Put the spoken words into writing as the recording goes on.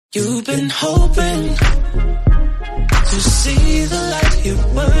You've been hoping to see the light. Your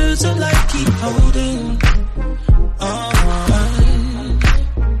words of light keep holding on,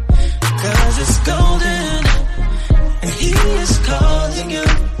 'cause it's golden and he is calling you,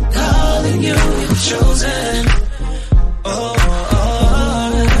 you're chosen.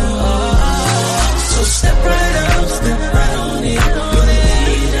 So step right up, step right on in.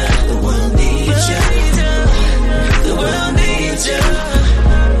 The world needs you. The world needs you.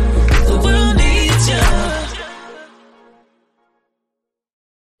 The world needs you.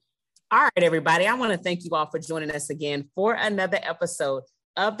 All right, everybody. I want to thank you all for joining us again for another episode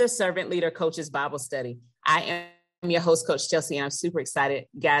of the Servant Leader Coaches Bible Study. I am your host, Coach Chelsea, and I'm super excited.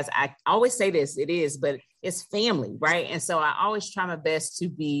 Guys, I always say this, but it's family, right? And so I always try my best to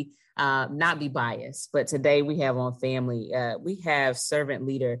be not be biased. But today we have on family, we have servant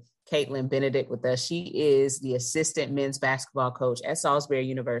leader Caitlyn Benedik with us. She is the assistant men's basketball coach at Salisbury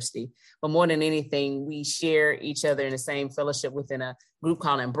University. But more than anything, we share each other in the same fellowship within a group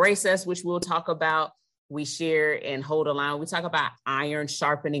called Embrace Us, which we'll talk about. We share and hold a line. We talk about iron,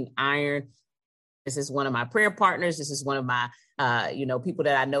 sharpening iron. This is one of my prayer partners. This is one of my, people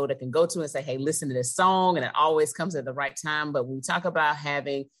that I know that can go to and say, hey, listen to this song. And it always comes at the right time. But when we talk about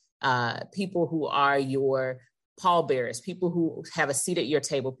having people who are your pallbearers, people who have a seat at your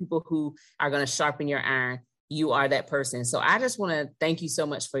table, people who are going to sharpen your iron, you are that person. So I just want to thank you so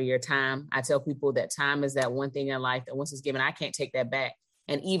much for your time. I tell people that time is that one thing in life that once it's given, I can't take that back.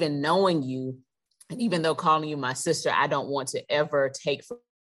 And even knowing you, and even though calling you my sister, I don't want to ever take for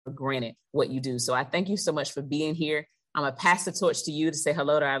granted what you do. So I thank you so much for being here. I'm going to pass the torch to you to say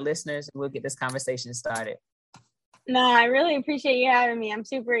hello to our listeners, and we'll get this conversation started. No, I really appreciate you having me. I'm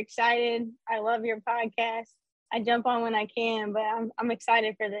super excited. I love your podcast. I jump on when I can, but I'm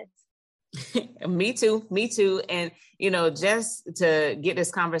excited for this. Me too. And, just to get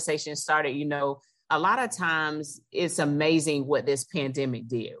this conversation started, a lot of times it's amazing what this pandemic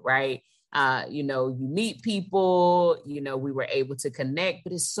did, right? You meet people, we were able to connect,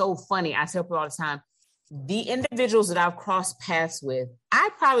 but it's so funny. I tell people all the time, the individuals that I've crossed paths with,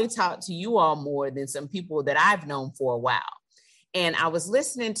 I probably talk to you all more than some people that I've known for a while. And I was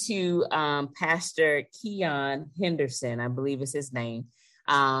listening to Pastor Keon Henderson, I believe is his name.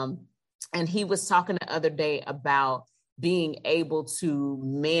 And he was talking the other day about being able to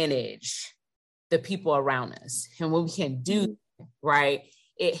manage the people around us. And when we can do that, right,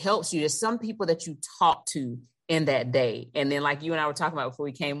 it helps you. There's some people that you talk to in that day. And then like you and I were talking about before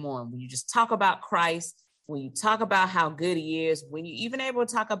we came on, when you just talk about Christ, when you talk about how good he is, when you even able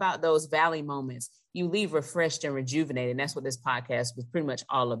to talk about those valley moments, you leave refreshed and rejuvenated. And that's what this podcast was pretty much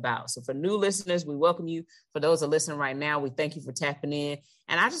all about. So for new listeners, we welcome you. For those that are listening right now, we thank you for tapping in.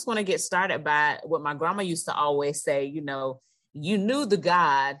 And I just want to get started by what my grandma used to always say, you knew the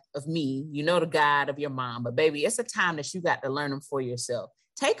God of me, the God of your mom, but baby, it's a time that you got to learn him for yourself.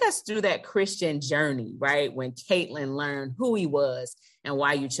 Take us through that Christian journey, right? When Caitlyn learned who he was and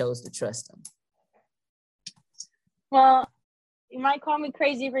why you chose to trust him. Well, you might call me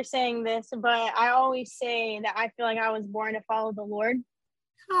crazy for saying this, but I always say that I feel like I was born to follow the Lord,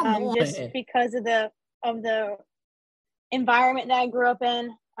 just because of the environment that I grew up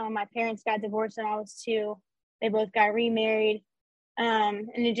in. My parents got divorced when I was 2. They both got remarried, and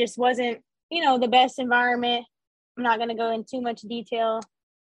it just wasn't, the best environment. I'm not going to go into too much detail,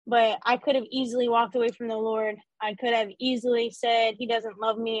 but I could have easily walked away from the Lord. I could have easily said he doesn't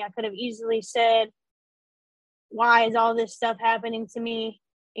love me. I could have easily said, why is all this stuff happening to me,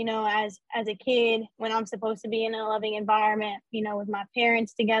 as a kid when I'm supposed to be in a loving environment, with my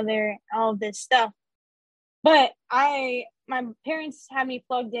parents together, all of this stuff. But my parents had me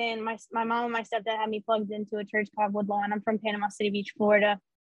plugged in. My mom and my stepdad had me plugged into a church called Woodlawn. I'm from Panama City Beach, Florida.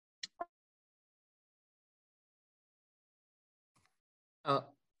 Oh,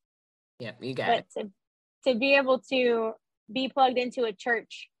 yeah, you got it. To be able to be plugged into a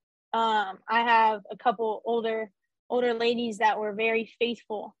church, I have a couple older ladies that were very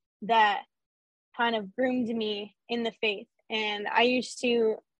faithful, that kind of groomed me in the faith. And I used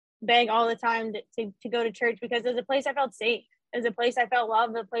to beg all the time to go to church, because it was a place I felt safe. It was a place I felt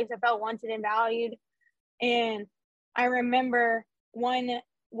loved, a place I felt wanted and valued. And I remember one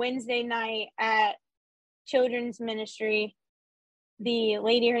Wednesday night at children's ministry, the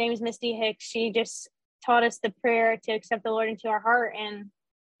lady, her name is Misty Hicks, she just taught us the prayer to accept the Lord into our heart. And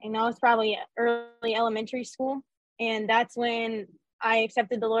it's probably early elementary school. And that's when I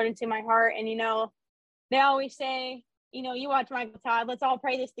accepted the Lord into my heart. And, they always say, you watch Michael Todd, let's all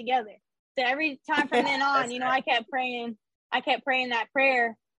pray this together. So every time from then on, I kept praying that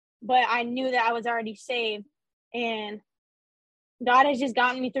prayer, but I knew that I was already saved. And God has just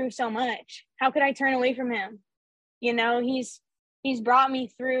gotten me through so much. How could I turn away from him? You know, he's brought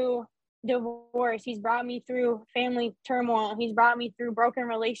me through divorce. He's brought me through family turmoil. He's brought me through broken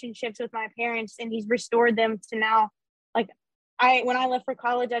relationships with my parents, and he's restored them to now. Like, when I left for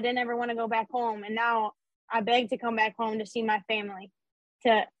college, I didn't ever want to go back home. And now I beg to come back home to see my family,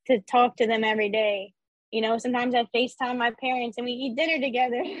 to talk to them every day. You know, sometimes I FaceTime my parents and we eat dinner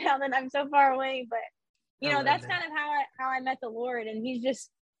together now that I'm so far away. But, you know, that's kind of how I met the Lord. And he's just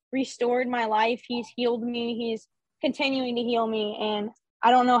restored my life. He's healed me. He's continuing to heal me. And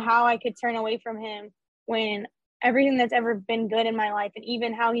I don't know how I could turn away from him when everything that's ever been good in my life, and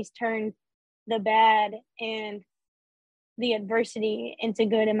even how he's turned the bad and the adversity into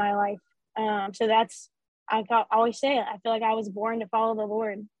good in my life. So that's, I always say it. I feel like I was born to follow the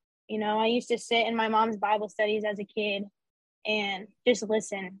Lord. You know, I used to sit in my mom's Bible studies as a kid and just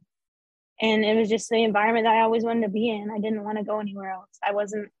listen. And it was just the environment that I always wanted to be in. I didn't want to go anywhere else.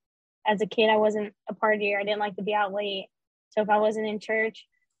 As a kid, I wasn't a partier. I didn't like to be out late. So if I wasn't in church,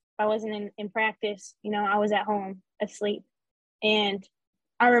 if I wasn't in practice, you know, I was at home asleep. And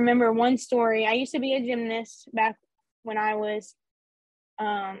I remember one story. I used to be a gymnast back when I was,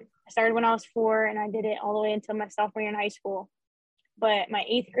 I started when I was 4, and I did it all the way until my sophomore year in high school. But my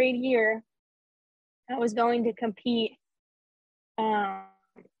 8th grade year, I was going to compete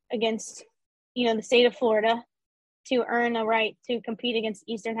against, you know, the state of Florida to earn a right to compete against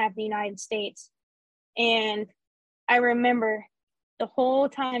the eastern half of the United States. And I remember the whole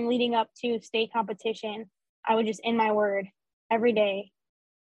time leading up to state competition, I was just in my word every day.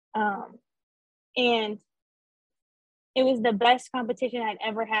 And it was the best competition I'd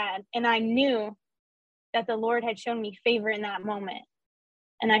ever had. And I knew that the Lord had shown me favor in that moment.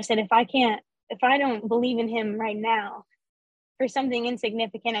 And I said, if I don't believe in him right now for something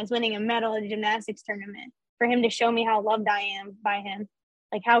insignificant as winning a medal at a gymnastics tournament, for him to show me how loved I am by him,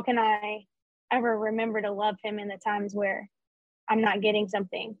 like, how can I ever remember to love him in the times where I'm not getting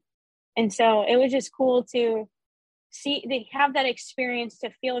something? And so it was just cool to have that experience,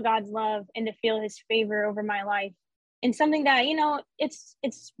 to feel God's love and to feel his favor over my life. And something that, you know, it's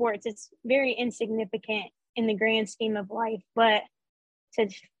sports. It's very insignificant in the grand scheme of life, but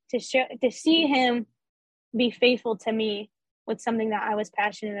to see him be faithful to me with something that I was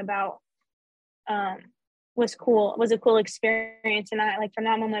passionate about was cool. It was a cool experience. And I, like, from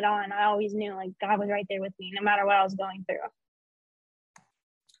that moment on, I always knew, like, God was right there with me no matter what I was going through.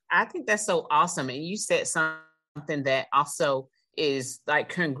 I think that's so awesome. And you said something that also is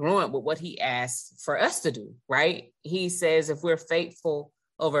like congruent with what he asks for us to do, right? He says, if we're faithful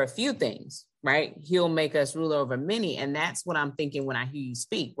over a few things, right, he'll make us ruler over many. And that's what I'm thinking when I hear you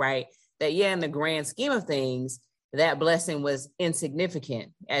speak, right? That, yeah, in the grand scheme of things, that blessing was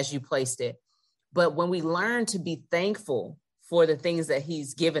insignificant as you placed it. But when we learn to be thankful for the things that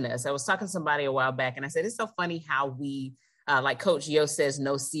he's given us, I was talking to somebody a while back, and I said, it's so funny how we, like Coach Yo says,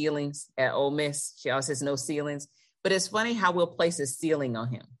 no ceilings at Ole Miss. She always says no ceilings. But it's funny how we'll place a ceiling on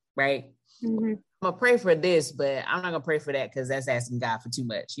him, right? Mm-hmm. I'm going to pray for this, but I'm not going to pray for that because that's asking God for too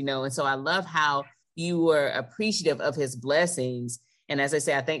much, you know? And so I love how you were appreciative of his blessings. And as I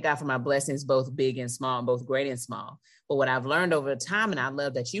say, I thank God for my blessings, both big and small, both great and small. But what I've learned over time, and I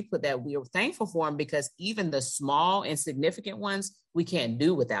love that you put that, we are thankful for him because even the small and significant ones, we can't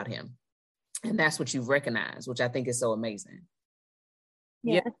do without him. And that's what you've recognized, which I think is so amazing.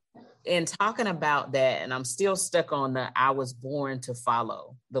 Yeah. And talking about that, and I'm still stuck on I was born to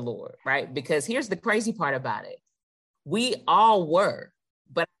follow the Lord, right? Because here's the crazy part about it. We all were,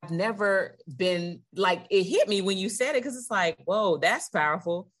 but I've never been like, it hit me when you said it, because it's like, whoa, that's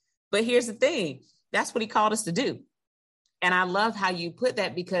powerful. But here's the thing. That's what he called us to do. And I love how you put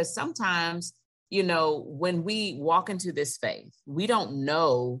that, because sometimes, you know, when we walk into this faith, we don't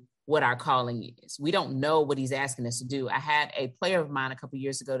know what our calling is. We don't know what he's asking us to do. I had a player of mine a couple of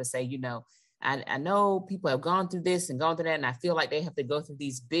years ago to say, you know, I know people have gone through this and gone through that, and I feel like they have to go through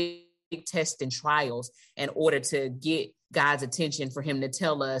these big tests and trials in order to get God's attention for him to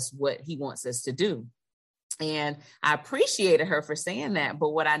tell us what he wants us to do. And I appreciated her for saying that.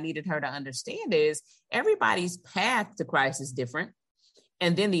 But what I needed her to understand is everybody's path to Christ is different.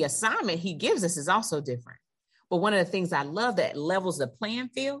 And then the assignment he gives us is also different. But one of the things I love that levels the playing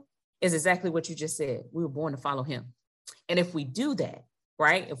field is exactly what you just said. We were born to follow him. And if we do that,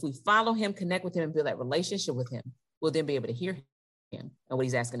 right, if we follow him, connect with him, and build that relationship with him, we'll then be able to hear him and what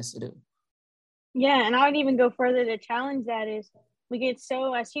he's asking us to do. Yeah, and I would even go further to challenge that is we get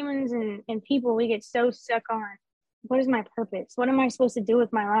so, as humans and people, we get so stuck on, what is my purpose? What am I supposed to do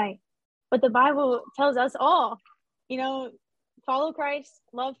with my life? But the Bible tells us all, you know, follow Christ,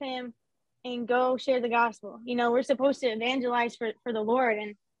 love him, and go share the gospel. You know, we're supposed to evangelize for the Lord,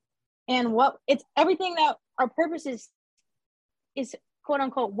 and what it's everything that our purpose is quote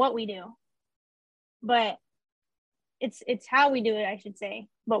unquote what we do, but it's how we do it, I should say.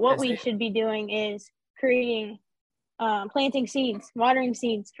 But what we should be doing is creating, planting seeds, watering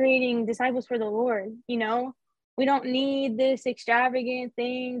seeds, creating disciples for the Lord. You know, we don't need this extravagant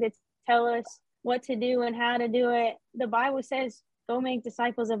thing to tell us what to do and how to do it. The Bible says, go make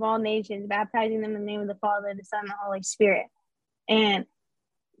disciples of all nations, baptizing them in the name of the Father, the Son, and the Holy Spirit. And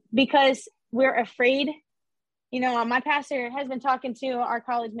because we're afraid, you know, my pastor has been talking to our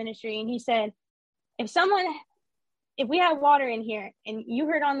college ministry, and he said, if we have water in here and you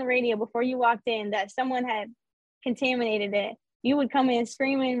heard on the radio before you walked in that someone had contaminated it, you would come in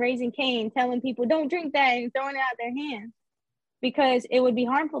screaming, raising Cain, telling people, don't drink that, and throwing it out their hands because it would be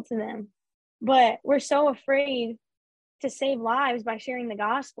harmful to them. But we're so afraid to save lives by sharing the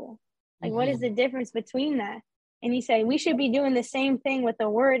gospel. Like, what is the difference between that? And he said, we should be doing the same thing with the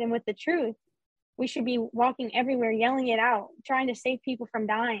word and with the truth. We should be walking everywhere, yelling it out, trying to save people from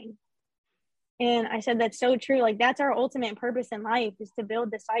dying. And I said, that's so true. Like, that's our ultimate purpose in life, is to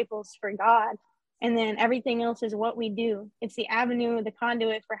build disciples for God. And then everything else is what we do. It's the avenue, the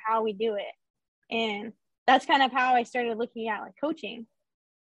conduit for how we do it. And that's kind of how I started looking at like coaching.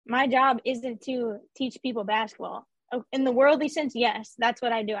 My job isn't to teach people basketball. In the worldly sense, yes, that's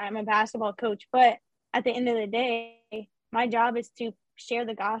what I do. I'm a basketball coach. But at the end of the day, my job is to share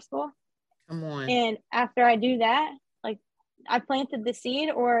the gospel. Come on. And after I do that, like, I planted the seed,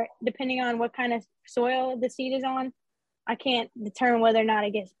 or depending on what kind of soil the seed is on, I can't determine whether or not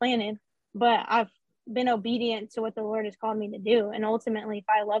it gets planted. But I've been obedient to what the Lord has called me to do. And ultimately, if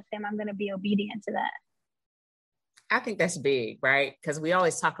I love him, I'm going to be obedient to that. I think that's big, right? Because we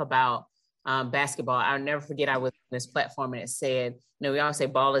always talk about basketball. I'll never forget, I was on this platform and it said, you know, we always say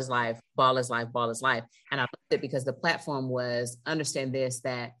ball is life, ball is life, ball is life. And I loved it because the platform was, understand this,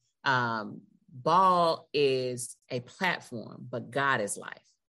 that ball is a platform, but God is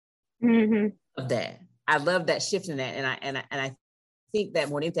life. Of that. I love that shift in that. And I think that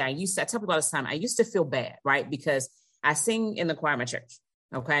more than anything, I tell people all this time, I used to feel bad, right? Because I sing in the choir of my church.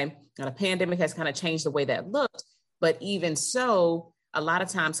 Okay. And the pandemic has kind of changed the way that looked. But even so, a lot of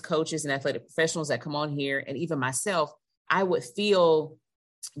times coaches and athletic professionals that come on here, and even myself, I would feel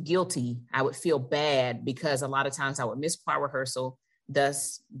guilty. I would feel bad because a lot of times I would miss choir rehearsal,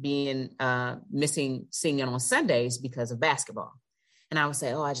 thus being missing singing on Sundays because of basketball. And I would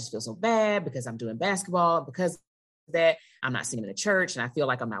say, oh, I just feel so bad because I'm doing basketball, because of that I'm not singing in the church, and I feel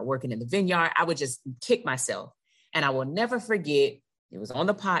like I'm not working in the vineyard. I would just kick myself. And I will never forget, it was on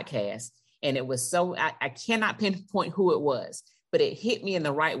the podcast, and it was so, I cannot pinpoint who it was, but it hit me in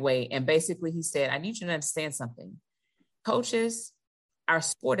the right way. And basically he said, I need you to understand something. Coaches, our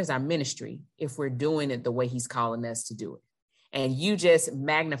sport is our ministry if we're doing it the way he's calling us to do it. And you just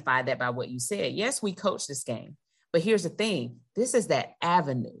magnified that by what you said. Yes, we coach this game, but here's the thing. This is that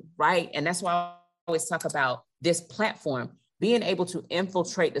avenue, right? And that's why I always talk about this platform being able to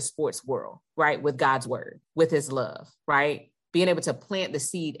infiltrate the sports world, right? With God's word, with his love, right? Being able to plant the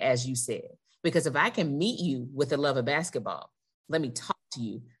seed, as you said, because if I can meet you with the love of basketball, let me talk to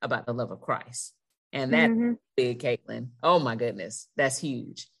you about the love of Christ. And that's big, Caitlyn. Oh my goodness. That's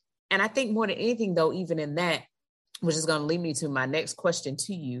huge. And I think more than anything though, even in that, which is going to lead me to my next question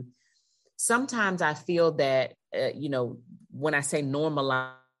to you. Sometimes I feel that, you know, when I say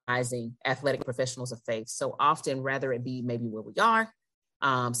normalizing athletic professionals of faith, so often rather it be maybe where we are.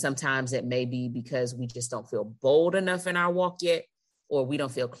 Sometimes it may be because we just don't feel bold enough in our walk yet, or we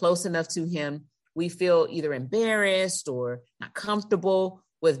don't feel close enough to him. We feel either embarrassed or not comfortable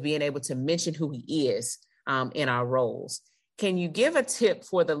with being able to mention who he is in our roles. Can you give a tip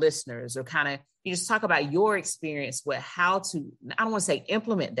for the listeners, or kind of you just talk about your experience with how to, I don't want to say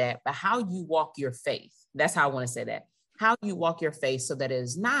implement that, but how you walk your faith. That's how I want to say that. How you walk your faith so that it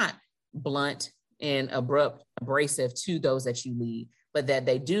is not blunt and abrupt, abrasive to those that you lead, but that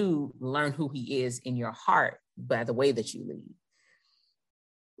they do learn who he is in your heart by the way that you lead.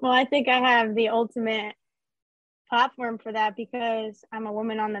 Well, I think I have the ultimate platform for that because I'm a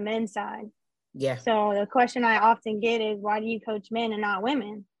woman on the men's side. Yeah. So the question I often get is, why do you coach men and not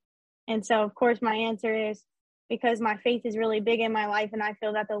women? And so, of course, my answer is because my faith is really big in my life, and I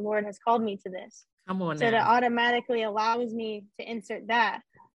feel that the Lord has called me to this. Come on. So now. that automatically allows me to insert that.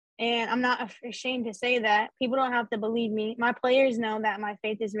 And I'm not ashamed to say that. People don't have to believe me. My players know that my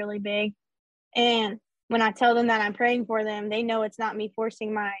faith is really big. And when I tell them that I'm praying for them, they know it's not me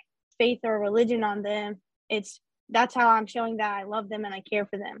forcing my faith or religion on them. That's how I'm showing that I love them and I care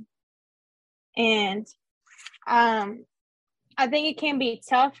for them. And I think it can be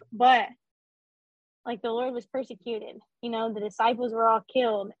tough, but like the Lord was persecuted. You know, the disciples were all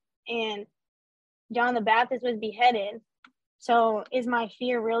killed and John the Baptist was beheaded. So is my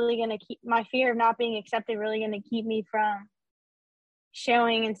fear of not being accepted really going to keep me from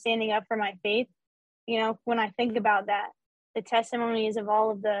showing and standing up for my faith? You know, when I think about that, the testimonies of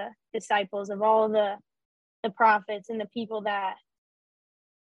all of the disciples, of all of the prophets and the people that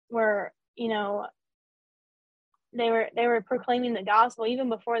were, you know, they were proclaiming the gospel even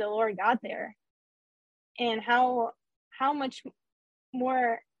before the Lord got there. And how much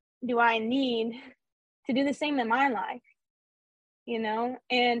more do I need to do the same in my life? You know,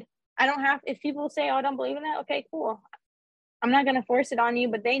 and I don't have, if people say, oh, I don't believe in that, okay, cool. I'm not going to force it on you,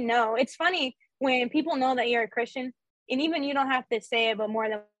 but they know. It's funny when people know that you're a Christian, and even you don't have to say it, but more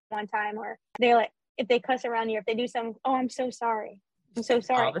than one time, or they're like, if they cuss around you, if they do something, oh, I'm so sorry. I'm so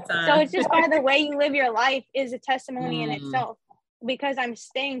sorry. All the time. So it's just by the way you live your life is a testimony in itself, because I'm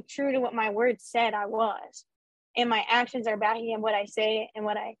staying true to what my word said I was, and my actions are backing up what I say, and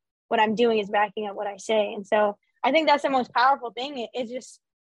what I'm doing is backing up what I say. And so I think that's the most powerful thing, is just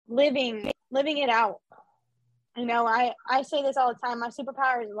living it out. You know, I say this all the time. My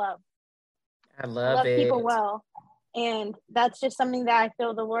superpower is love. I love it. People well. And that's just something that I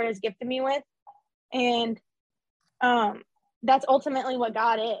feel the Lord has gifted me with. And that's ultimately what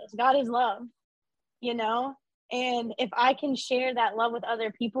God is. God is love, you know? And if I can share that love with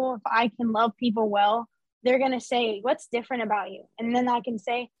other people, if I can love people well, they're going to say, what's different about you? And then I can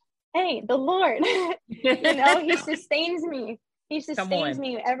say, hey, the Lord, you know, he sustains me. He sustains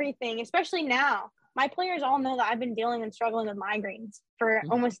me with everything, especially now. My players all know that I've been dealing and struggling with migraines for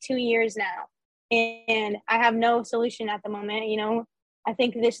almost 2 years now. And I have no solution at the moment. You know, I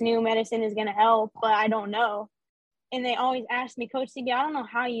think this new medicine is going to help, but I don't know. And they always ask me, Coach CB, I don't know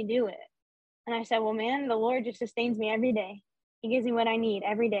how you do it. And I said, well, man, the Lord just sustains me every day. He gives me what I need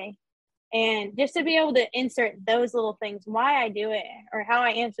every day. And just to be able to insert those little things, why I do it or how I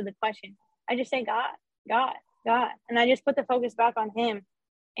answer the question, I just say, God, God, God. And I just put the focus back on him.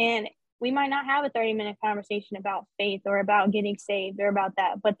 And we might not have a 30-minute conversation about faith or about getting saved or about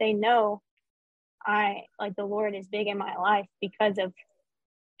that, but they know the Lord is big in my life because of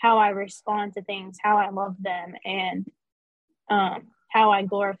how I respond to things, how I love them, and how I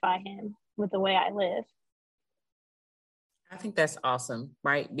glorify him with the way I live. I think that's awesome,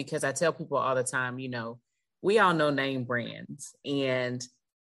 right? Because I tell people all the time, you know, we all know name brands, and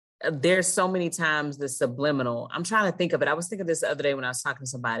there's so many times the subliminal. I'm trying to think of it. I was thinking this the other day when I was talking to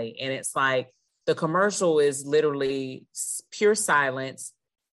somebody, and it's like the commercial is literally pure silence.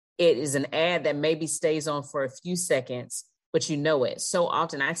 It is an ad that maybe stays on for a few seconds, but you know it. So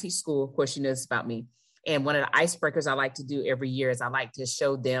often I teach school, of course, you know this about me. And one of the icebreakers I like to do every year is I like to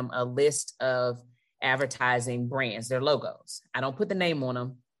show them a list of advertising brands, their logos. I don't put the name on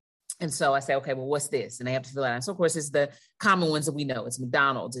them. And so I say, okay, well, what's this? And they have to fill it out. So of course, it's the common ones that we know. It's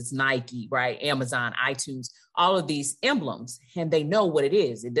McDonald's, it's Nike, right? Amazon, iTunes, all of these emblems, and they know what it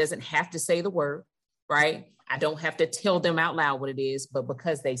is. It doesn't have to say the word, right? I don't have to tell them out loud what it is, but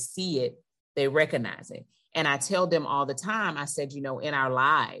because they see it, they recognize it. And I tell them all the time, I said, you know, in our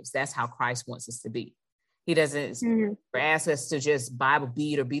lives, that's how Christ wants us to be. He doesn't ask us to just Bible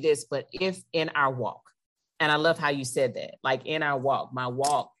beat or be this, but if in our walk, and I love how you said that, like in our walk, my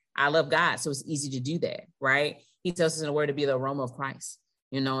walk, I love God. So it's easy to do that, right? He tells us in the word to be the aroma of Christ,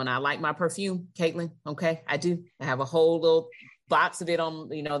 you know, and I like my perfume, Caitlyn. Okay. I do. I have a whole little box of it on,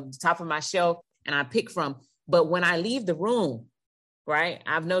 you know, the top of my shelf, and I pick from, but when I leave the room, right,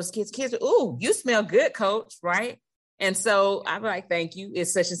 I've noticed kids, ooh, you smell good, coach. Right. And so I'm like, thank you.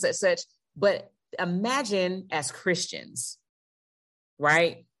 It's such and such, but imagine as Christians,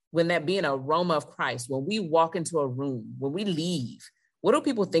 right? When that being an aroma of Christ, when we walk into a room, when we leave, what do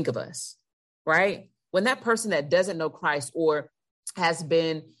people think of us, right? When that person that doesn't know Christ or has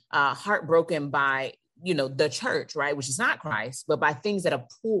been heartbroken by, you know, the church, right, which is not Christ, but by things that have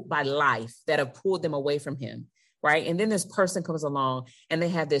pulled by life, that have pulled them away from him, right? And then this person comes along and they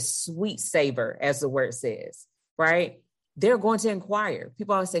have this sweet savor, as the word says, right? They're going to inquire.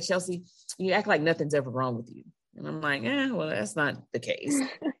 People always say, Chelsea, you act like nothing's ever wrong with you. And I'm like, well, that's not the case.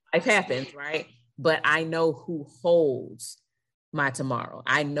 Life happens, right? But I know who holds my tomorrow.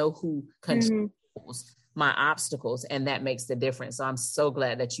 I know who controls my obstacles, and that makes the difference. So I'm so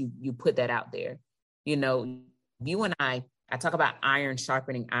glad that you put that out there. You know, you and I talk about iron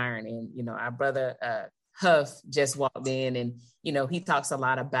sharpening iron, and, you know, our brother Huff just walked in, and, you know, he talks a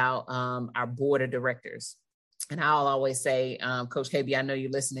lot about our board of directors. And I'll always say, Coach KB, I know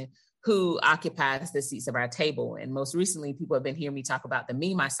you're listening. who occupies the seats of our table. And most recently, people have been hearing me talk about the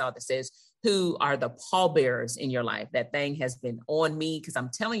meme I saw that says, who are the pallbearers in your life? That thing has been on me, because I'm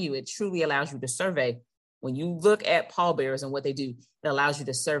telling you, it truly allows you to survey. When you look at pallbearers and what they do, it allows you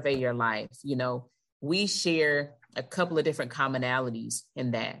to survey your life. You know, we share a couple of different commonalities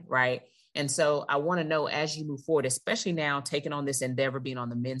in that, right? And so I want to know, as you move forward, especially now taking on this endeavor, being on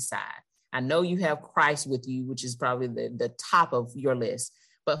the men's side, I know you have Christ with you, which is probably the top of your list.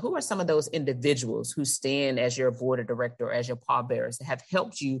 But who are some of those individuals who stand as your board of director or as your pallbearers that have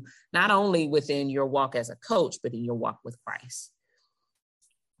helped you not only within your walk as a coach, but in your walk with Christ?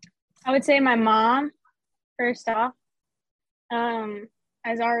 I would say my mom, first off.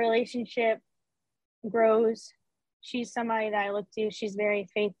 As our relationship grows, she's somebody that I look to. She's very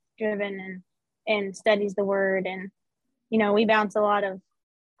faith driven and studies the word. And, you know, we bounce a lot of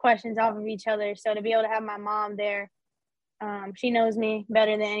questions off of each other. So to be able to have my mom there, she knows me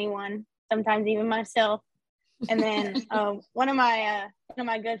better than anyone, sometimes even myself. And then one of my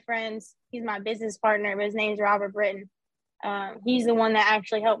good friends, he's my business partner, but his name's Robert Britton. He's the one that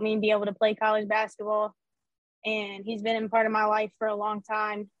actually helped me be able to play college basketball. And he's been in part of my life for a long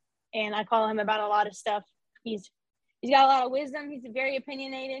time. And I call him about a lot of stuff. He's got a lot of wisdom. He's very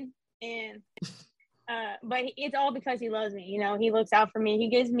opinionated. And but it's all because he loves me. You know, he looks out for me. He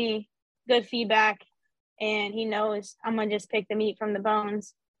gives me good feedback. And he knows I'm going to just pick the meat from the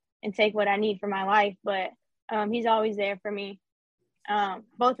bones and take what I need for my life. But he's always there for me.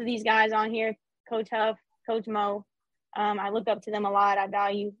 Both of these guys on here, Coach Huff, Coach Mo, I look up to them a lot. I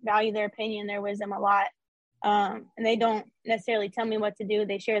value their opinion, their wisdom a lot. And they don't necessarily tell me what to do.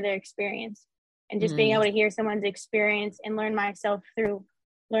 They share their experience. And just being able to hear someone's experience and learn myself through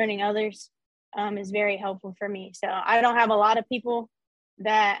learning others is very helpful for me. So I don't have a lot of people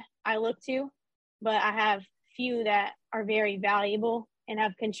that I look to, but I have few that are very valuable and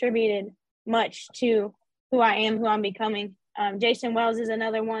have contributed much to who I am, who I'm becoming. Jason Wells is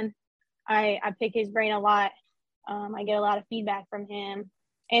another one. I pick his brain a lot. I get a lot of feedback from him.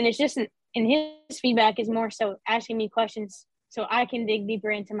 And it's just, and his feedback is more so asking me questions so I can dig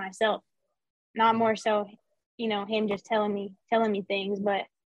deeper into myself. Not more so, you know, him just telling me things, but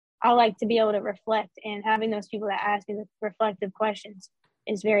I like to be able to reflect, and having those people that ask me the reflective questions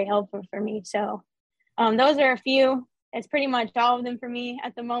is very helpful for me. So those are a few. It's pretty much all of them for me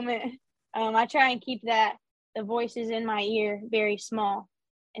at the moment. I try and keep the voices in my ear very small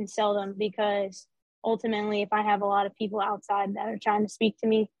and seldom, because ultimately, if I have a lot of people outside that are trying to speak to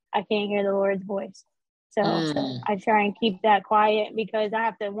me, I can't hear the Lord's voice. So I try and keep that quiet, because I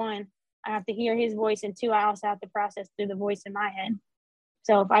have to hear his voice, and two, I also have to process through the voice in my head.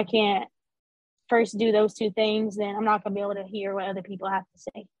 So if I can't first do those two things, then I'm not going to be able to hear what other people have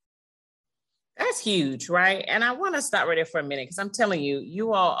to say. That's huge, right? And I want to stop right there for a minute, because I'm telling you,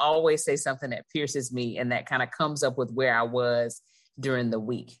 you all always say something that pierces me and that kind of comes up with where I was during the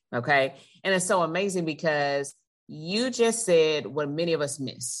week, okay? And it's so amazing, because you just said what many of us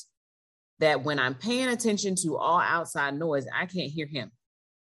miss, that when I'm paying attention to all outside noise, I can't hear him.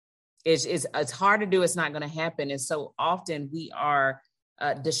 It's hard to do. It's not going to happen. And so often we are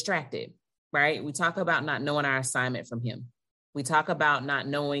distracted, right? We talk about not knowing our assignment from him. We talk about not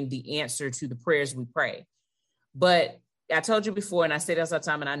knowing the answer to the prayers we pray. But I told you before, and I say this all the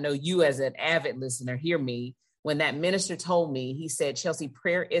time, and I know you as an avid listener hear me, when that minister told me, he said, Chelsea,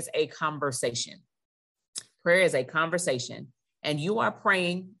 prayer is a conversation. Prayer is a conversation. And you are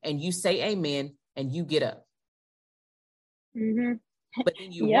praying and you say amen and you get up. Mm-hmm. But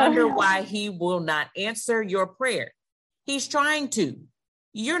then you wonder why he will not answer your prayer. He's trying to.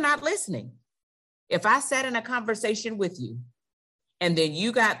 You're not listening. If I sat in a conversation with you and then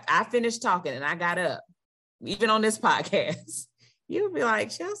I finished talking and I got up, even on this podcast, you'd be like,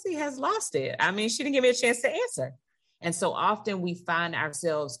 Chelsea has lost it. I mean, she didn't give me a chance to answer. And so often we find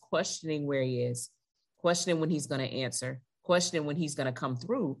ourselves questioning where he is, questioning when he's going to answer, questioning when he's going to come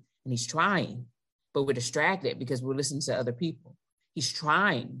through, and he's trying, but we're distracted because we're listening to other people. He's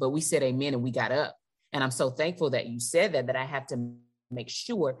trying, but we said amen and we got up. And I'm so thankful that you said that I have to make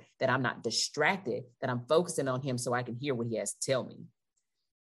sure that I'm not distracted, that I'm focusing on him so I can hear what he has to tell me.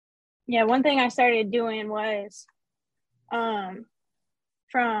 Yeah, one thing I started doing was from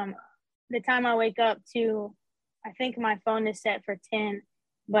the time I wake up to, I think my phone is set for 10,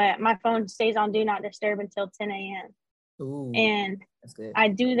 but my phone stays on do not disturb until 10 a.m. Ooh, and that's good. I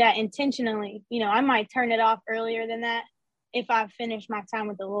do that intentionally. You know, I might turn it off earlier than that if I finish my time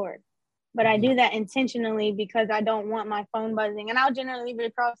with the Lord. But I do that intentionally because I don't want my phone buzzing. And I'll generally leave it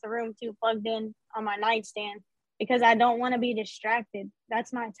across the room too, plugged in on my nightstand, because I don't want to be distracted.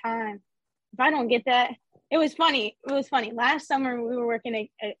 That's my time. If I don't get that, it was funny. It was funny. Last summer we were working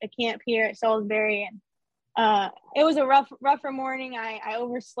a camp here at Salisbury, and it was a rougher morning. I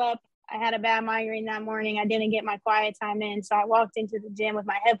overslept. I had a bad migraine that morning. I didn't get my quiet time in, so I walked into the gym with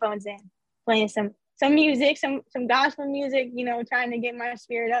my headphones in, playing some music, some gospel music, you know, trying to get my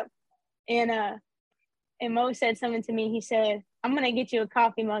spirit up. And Mo said something to me. He said, "I'm gonna get you a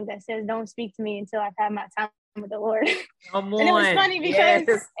coffee mug that says, 'Don't speak to me until I've had my time with the Lord.'" Come And it was on. funny because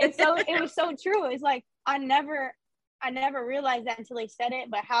Yes. it was so true. It's like I never realized that until they said it,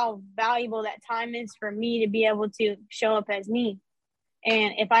 but how valuable that time is for me to be able to show up as me.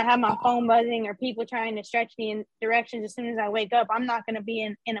 And if I have my phone buzzing or people trying to stretch me in directions as soon as I wake up, I'm not going to be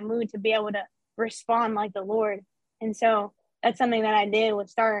in a mood to be able to respond like the Lord. And so that's something that I did,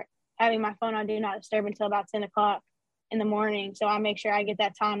 was start having my phone on do not disturb until about 10 o'clock in the morning. So I make sure I get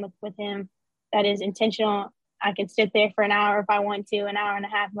that time with him that is intentional. I can sit there for an hour if I want to, an hour and a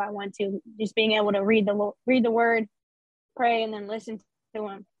half if I want to, just being able to read the word, pray, and then listen to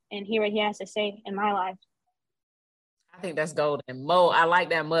him and hear what he has to say in my life. I think that's golden. Mo, I like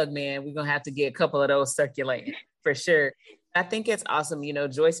that mug, man. We're going to have to get a couple of those circulating for sure. I think it's awesome. You know,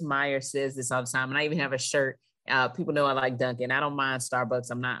 Joyce Meyer says this all the time, and I even have a shirt. People know I like Dunkin'. I don't mind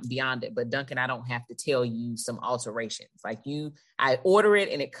Starbucks. I'm not beyond it, but Dunkin', I don't have to tell you some alterations. Like I order it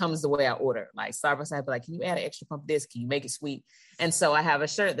and it comes the way I order. Like Starbucks, I'd be like, can you add an extra pump of this? Can you make it sweet? And so I have a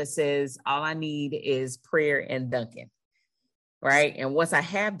shirt that says, all I need is prayer and Dunkin'. Right. And once I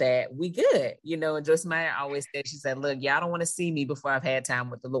have that, we good. You know, and Joyce Meyer always said, she said, look, y'all don't want to see me before I've had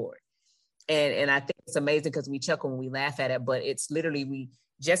time with the Lord. And I think it's amazing because we chuckle when we laugh at it, but it's literally, we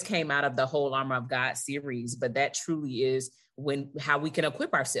just came out of the whole Armor of God series, but that truly is how we can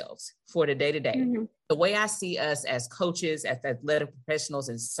equip ourselves for the day-to-day. Mm-hmm. The way I see us as coaches, as athletic professionals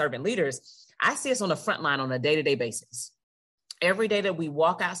and servant leaders, I see us on the front line on a day-to-day basis. Every day that we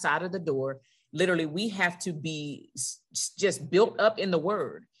walk outside of the door, literally, we have to be just built up in the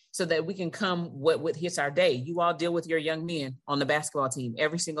word so that we can come what hits our day. You all deal with your young men on the basketball team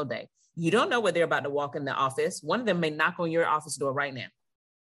every single day. You don't know what they're about to walk in the office. One of them may knock on your office door right now.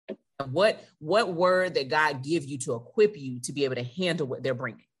 What word that God give you to equip you to be able to handle what they're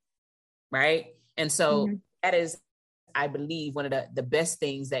bringing, right? And so that is, I believe, one of the best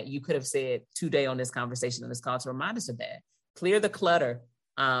things that you could have said today on this conversation, on this call, to remind us of that. Clear the clutter.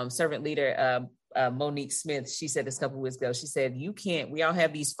 Servant leader Monique Smith, she said this a couple of weeks ago, she said, we all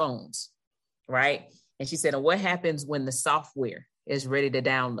have these phones, right? And she said, and what happens when the software is ready to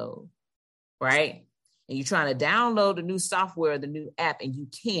download, right? And you're trying to download the new software, the new app, and you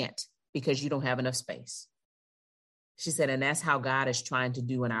can't because you don't have enough space. She said, and that's how God is trying to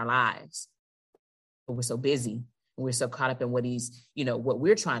do in our lives. But we're so busy and we're so caught up in what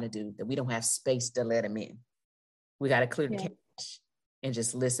we're trying to do that we don't have space to let him in. We got to clear the cache and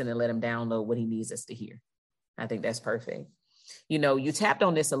just listen and let him download what he needs us to hear. I think that's perfect. You know, you tapped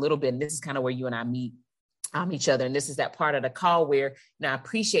on this a little bit, and this is kind of where you and I meet each other. And this is that part of the call where, I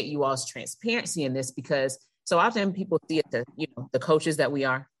appreciate you all's transparency in this, because so often people see it, the coaches that we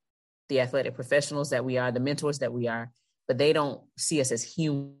are, the athletic professionals that we are, the mentors that we are, but they don't see us as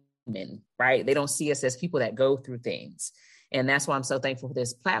human, right? They don't see us as people that go through things. And that's why I'm so thankful for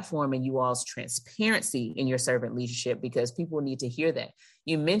this platform and you all's transparency in your servant leadership, because people need to hear that.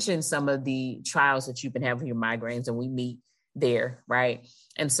 You mentioned some of the trials that you've been having with your migraines, and we meet there, right?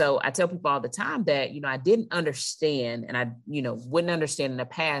 And so I tell people all the time that, I didn't understand, and I, wouldn't understand in the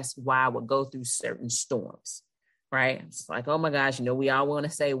past why I would go through certain storms, right? It's like, oh my gosh, we all want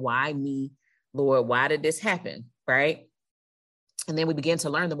to say, why me, Lord? Why did this happen, right? And then we begin to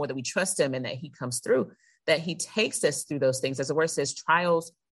learn the more that we trust him and that he comes through, that he takes us through those things. As the word says,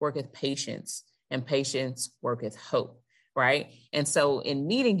 trials worketh patience, and patience worketh hope, right? And so in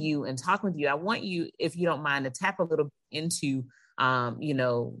meeting you and talking with you, I want you, if you don't mind, to tap a little bit into,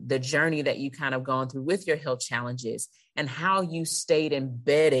 the journey that you kind of gone through with your health challenges and how you stayed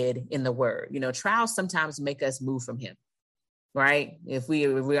embedded in the word. Trials sometimes make us move from him, right? If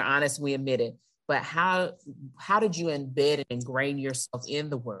we're honest, we admit it. But how did you embed and ingrain yourself in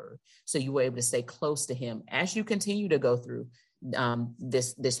the word so you were able to stay close to him as you continue to go through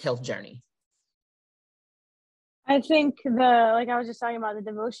this health journey? I think like I was just talking about, the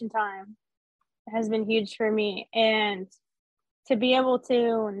devotion time has been huge for me. And to be able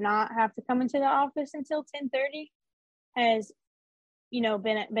to not have to come into the office until 10:30 has,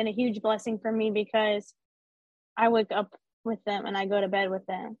 been a huge blessing for me, because I wake up with them and I go to bed with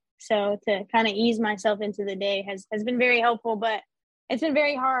them. So to kind of ease myself into the day has been very helpful, but it's been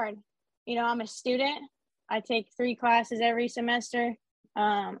very hard. I'm a student. I take 3 classes every semester.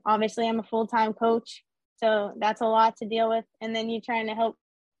 Obviously, I'm a full-time coach, so that's a lot to deal with. And then you're trying to help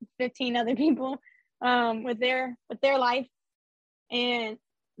 15 other people with their life. And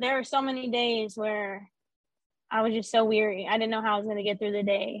there were so many days where I was just so weary. I didn't know how I was going to get through the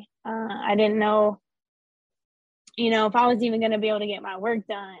day. I didn't know, if I was even going to be able to get my work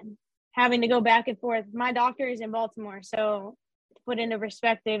done, having to go back and forth. My doctor is in Baltimore. So to put into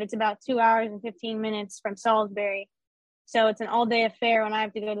perspective, it's about 2 hours and 15 minutes from Salisbury. So it's an all day affair when I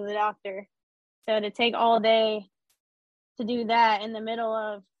have to go to the doctor. So to take all day to do that in the middle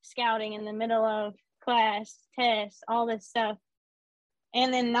of scouting, in the middle of class, tests, all this stuff.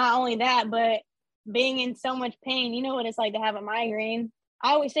 And then not only that, but being in so much pain, you know what it's like to have a migraine.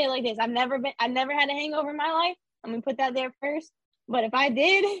 I always say it like this. I've never had a hangover in my life. I'm gonna put that there first. But if I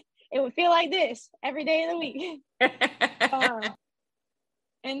did, it would feel like this every day of the week.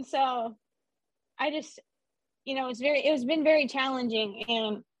 And so I just, it's been very challenging.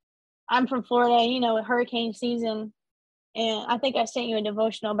 And I'm from Florida, hurricane season. And I think I sent you a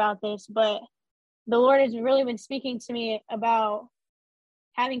devotional about this, but the Lord has really been speaking to me about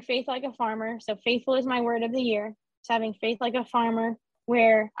having faith like a farmer. So faithful is my word of the year. It's having faith like a farmer,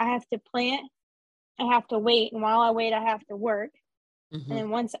 where I have to plant, I have to wait. And while I wait, I have to work. Mm-hmm. And then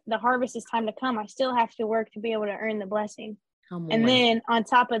once the harvest is time to come, I still have to work to be able to earn the blessing. And then on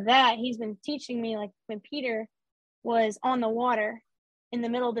top of that, he's been teaching me, like when Peter was on the water in the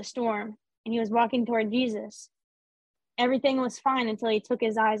middle of the storm and he was walking toward Jesus, everything was fine until he took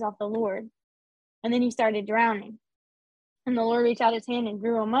his eyes off the Lord. And then he started drowning. And the Lord reached out his hand and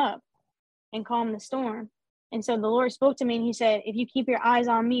drew him up and calmed the storm. And so the Lord spoke to me and he said, if you keep your eyes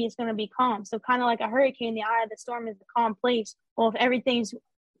on me, it's going to be calm. So kind of like a hurricane, the eye of the storm is the calm place. Well, if everything's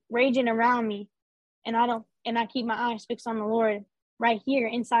raging around me and I keep my eyes fixed on the Lord, right here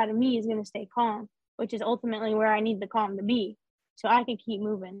inside of me is going to stay calm, which is ultimately where I need the calm to be so I can keep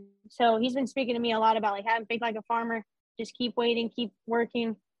moving. So he's been speaking to me a lot about like having faith like a farmer. Just keep waiting, keep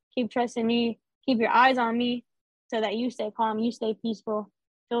working, keep trusting me, keep your eyes on me so that you stay calm, you stay peaceful,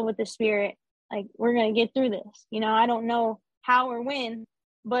 filled with the Spirit. Like, we're going to get through this. I don't know how or when,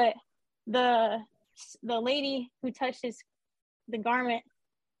 but the lady who touched the garment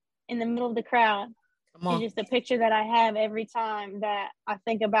in the middle of the crowd is just a picture that I have every time that I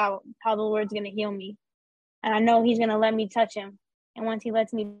think about how the Lord's going to heal me. And I know he's going to let me touch him. And once he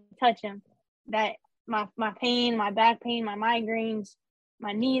lets me touch him, that my pain, my back pain, my migraines,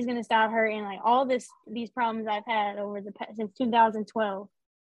 my knee is going to stop hurting. Like all these problems I've had since 2012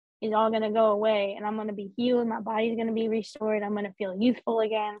 is all going to go away. And I'm going to be healed. My body's going to be restored. I'm going to feel youthful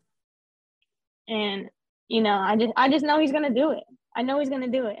again. And, I just know he's going to do it. I know he's going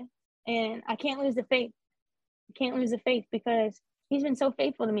to do it. And I can't lose the faith. I can't lose the faith because he's been so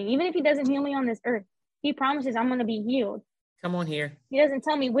faithful to me. Even if he doesn't heal me on this earth, he promises I'm going to be healed. Come on here. He doesn't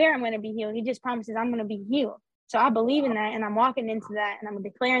tell me where I'm going to be healed. He just promises I'm going to be healed. So I believe in that, and I'm walking into that, and I'm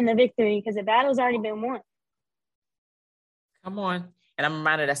declaring the victory because the battle's already been won. Come on. And I'm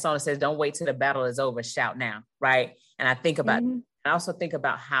reminded of that song that says, don't wait till the battle is over, shout now, right? And I think about, I also think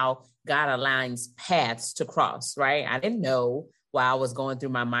about how God aligns paths to cross, right? I didn't know while I was going through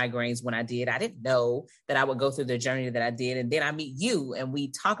my migraines when I did. I didn't know that I would go through the journey that I did. And then I meet you and we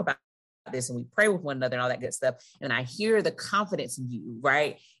talk about this and we pray with one another and all that good stuff. And I hear the confidence in you,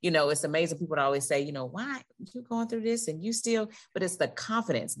 right? It's amazing. People always say, why you going through this and you still, but it's the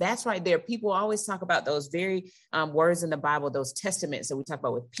confidence. That's right there. People always talk about those very words in the Bible, those testaments that we talk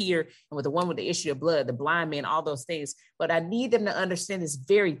about with Peter and with the one with the issue of blood, the blind man, all those things. But I need them to understand this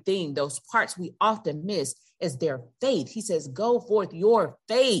very thing. Those parts we often miss is their faith. He says, go forth, your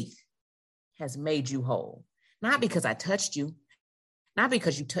faith has made you whole. Not because I touched you, not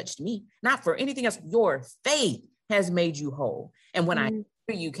because you touched me, not for anything else. Your faith has made you whole. And when I hear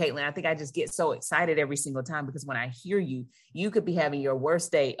you, Caitlyn, I think I just get so excited every single time because when I hear you, you could be having your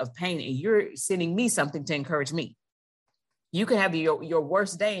worst day of pain and you're sending me something to encourage me. You could have your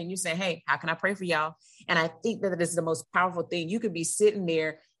worst day and you say, hey, how can I pray for y'all? And I think that this is the most powerful thing. You could be sitting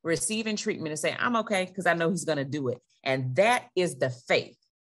there receiving treatment and say, I'm okay, because I know he's going to do it. And that is the faith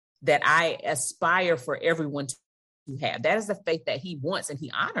that I aspire for everyone to have. That is the faith that he wants and he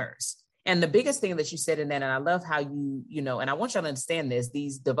honors. And the biggest thing that you said in that, and I love how you and I want y'all to understand this,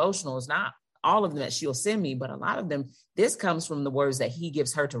 these devotionals, not all of them that she'll send me, but a lot of them, this comes from the words that he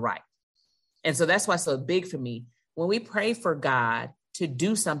gives her to write. And so that's why it's so big for me. When we pray for God to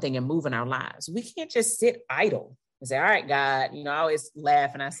do something and move in our lives, we can't just sit idle and say, all right, God, I always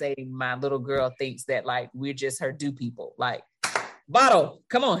laugh and I say, my little girl thinks that like, we're just her do people, like bottle,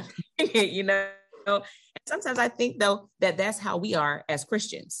 come on, And sometimes I think though, that that's how we are as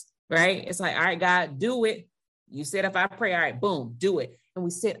Christians, right? It's like, all right, God, do it. You said, if I pray, all right, boom, do it. And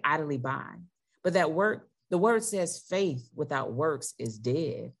we sit idly by, but the word says faith without works is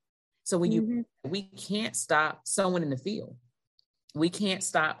dead. So we can't stop sowing in the field. We can't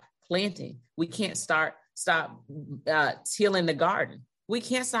stop planting. We can't stop tilling the garden. We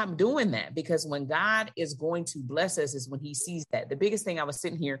can't stop doing that, because when God is going to bless us is when he sees that. The biggest thing, I was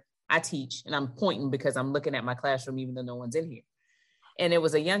sitting here, I teach, and I'm pointing because I'm looking at my classroom, even though no one's in here. And it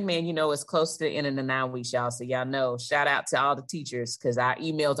was a young man, it's close to the end of the 9 weeks, y'all. So y'all know, shout out to all the teachers, because our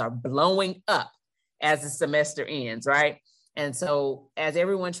emails are blowing up as the semester ends, right? And so as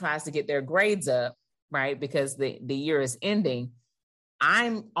everyone tries to get their grades up, right, because the year is ending,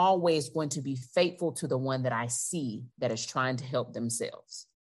 I'm always going to be faithful to the one that I see that is trying to help themselves.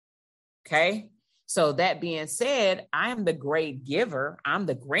 Okay. So that being said, I am the grade giver. I'm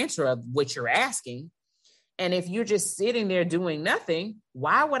the grantor of what you're asking. And if you're just sitting there doing nothing,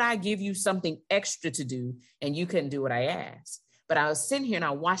 why would I give you something extra to do and you couldn't do what I asked? But I was sitting here and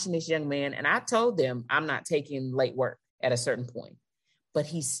I was watching this young man, and I told them I'm not taking late work at a certain point, but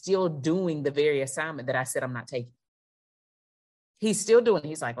he's still doing the very assignment that I said I'm not taking. He's still doing it.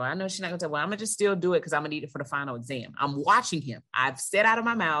 He's like, well, I know she's not going to tell. Well, I'm going to just still do it because I'm going to need it for the final exam. I'm watching him. I've said out of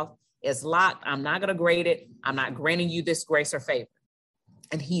my mouth, it's locked. I'm not going to grade it. I'm not granting you this grace or favor.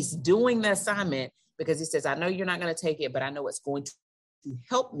 And he's doing the assignment because he says, I know you're not going to take it, but I know it's going to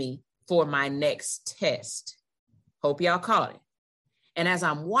help me for my next test. Hope y'all caught it. And as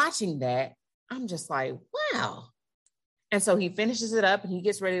I'm watching that, I'm just like, wow. And so he finishes it up and he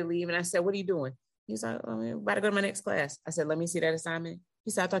gets ready to leave. And I said, what are you doing? He's like, oh, I'm about to go to my next class. I said, let me see that assignment.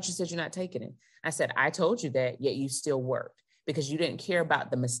 He said, I thought you said you're not taking it. I said, I told you that, yet you still worked because you didn't care about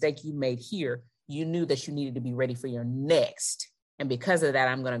the mistake you made here. You knew that you needed to be ready for your next. And because of that,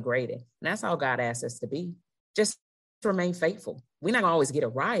 I'm going to grade it. And that's all God asks us to be. Just remain faithful. We're not going to always get it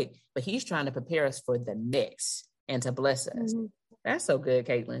right, but he's trying to prepare us for the next and to bless us. Mm-hmm. That's so good,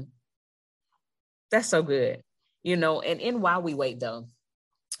 Caitlyn. That's so good. And while we wait though,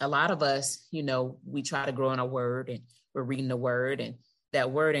 a lot of us, we try to grow in our word and we're reading the word, and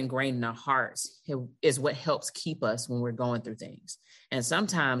that word ingrained in our hearts is what helps keep us when we're going through things. And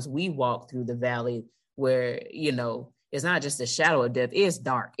sometimes we walk through the valley where, it's not just a shadow of death. It's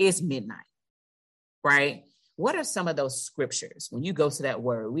dark. It's midnight, right? What are some of those scriptures? When you go to that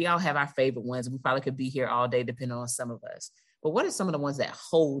word, we all have our favorite ones. We probably could be here all day, depending on some of us. But what are some of the ones that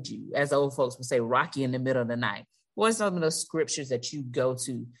hold you, as the old folks would say, rock you in the middle of the night? What are some of those scriptures that you go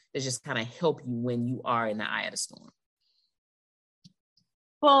to that just kind of help you when you are in the eye of the storm?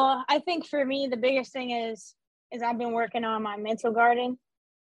 Well, I think for me, the biggest thing is I've been working on my mental garden.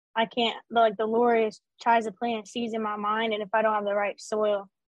 I can't, the Lord tries to plant seeds in my mind, and if I don't have the right soil,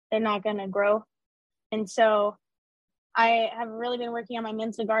 they're not going to grow. And so I have really been working on my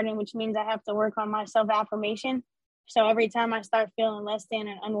mental garden, which means I have to work on my self-affirmation. So every time I start feeling less than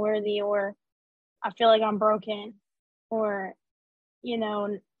and unworthy, or I feel like I'm broken, or,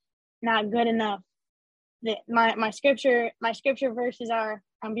 not good enough, my scripture verses are,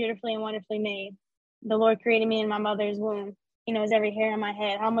 I'm beautifully and wonderfully made. The Lord created me in my mother's womb. He knows every hair on my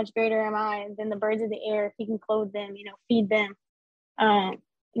head. How much greater am I than the birds of the air if he can clothe them, feed them. John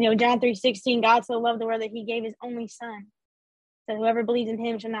 3:16, God so loved the world that he gave his only son. So whoever believes in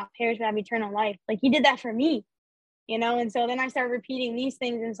him shall not perish but have eternal life. He did that for me, and so then I start repeating these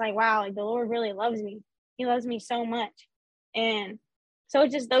things, and it's like, wow, the Lord really loves me. He loves me so much. And so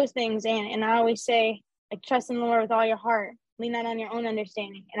it's just those things. And I always say, trust in the Lord with all your heart. Lean not on your own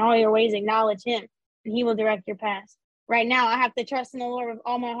understanding. In all your ways, acknowledge him, and he will direct your path. Right now, I have to trust in the Lord with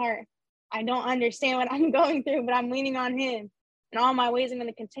all my heart. I don't understand what I'm going through, but I'm leaning on him. In all my ways, I'm going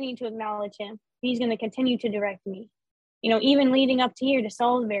to continue to acknowledge him. He's going to continue to direct me. Even leading up to here to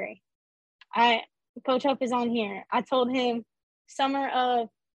Salisbury. Coach Huff is on here. I told him summer of,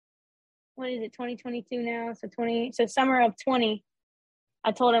 2022 now? So summer of 20,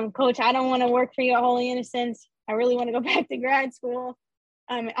 I told him, Coach, I don't want to work for you at Holy Innocents. I really want to go back to grad school.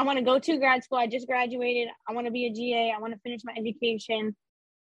 I want to go to grad school. I just graduated. I want to be a GA. I want to finish my education.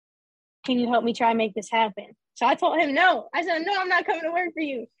 Can you help me try and make this happen? So I told him no. I said, no, I'm not coming to work for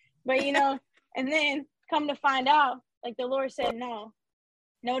you. But, and then come to find out, the Lord said, no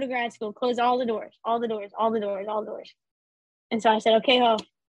to grad school. Close all the doors. And so I said, okay, Ho,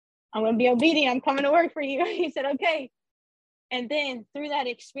 I'm going to be obedient. I'm coming to work for you. He said, okay. And then through that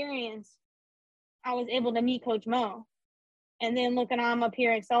experience, I was able to meet Coach Mo. And then looking, I'm up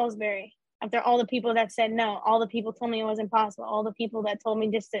here at Salisbury. After all the people that said no, all the people told me it was impossible, all the people that told me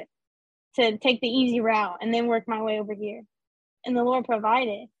just to take the easy route and then work my way over here. And the Lord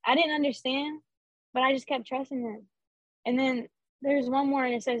provided. I didn't understand, but I just kept trusting him. And then there's one more,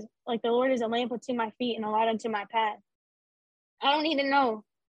 and it says, the Lord is a lamp unto my feet and a light unto my path. I don't need to know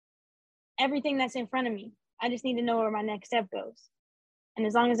everything that's in front of me. I just need to know where my next step goes. And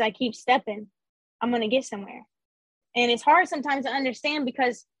as long as I keep stepping, I'm going to get somewhere. And it's hard sometimes to understand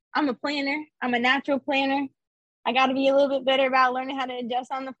because I'm a planner. I'm a natural planner. I got to be a little bit better about learning how to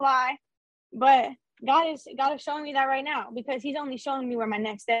adjust on the fly. But God is showing me that right now, because he's only showing me where my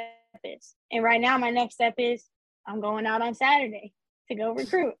next step is. And right now, my next step is I'm going out on Saturday to go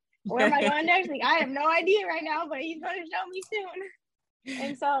recruit. Where am I going next week? I have no idea right now, but he's going to show me soon.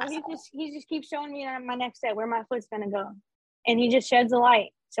 And so he just keeps showing me my next step, where my foot's going to go. And he just sheds a light.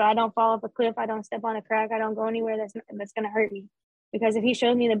 So I don't fall off a cliff. I don't step on a crack. I don't go anywhere that's going to hurt me. Because if he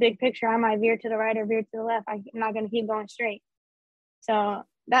shows me the big picture, I might veer to the right or veer to the left. I'm not going to keep going straight. So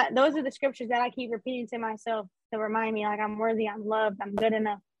those are the scriptures that I keep repeating to myself to remind me, like, I'm worthy, I'm loved, I'm good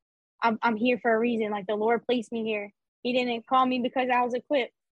enough. I'm here for a reason. Like, the Lord placed me here. He didn't call me because I was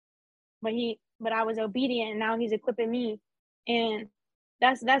equipped, but I was obedient, and now he's equipping me. And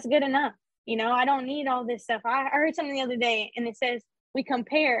that's good enough. You know, I don't need all this stuff. I heard something the other day, and it says we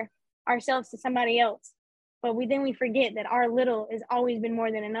compare ourselves to somebody else, but then we forget that our little has always been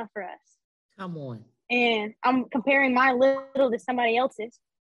more than enough for us. Come on. And I'm comparing my little to somebody else's,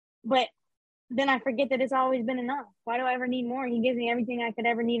 but then I forget that it's always been enough. Why do I ever need more? He gives me everything I could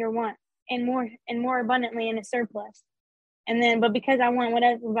ever need or want, and more abundantly in a surplus. But because I want what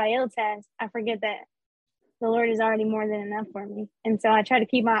everybody else has, I forget that the Lord is already more than enough for me. And so I try to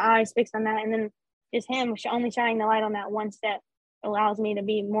keep my eyes fixed on that. And then just him only shining the light on that one step allows me to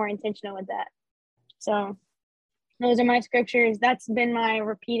be more intentional with that. So those are my scriptures. That's been my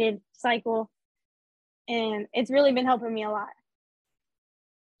repeated cycle. And it's really been helping me a lot.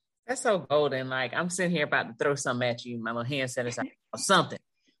 That's so golden. Like, I'm sitting here about to throw something at you. My little hand sanitizer or something.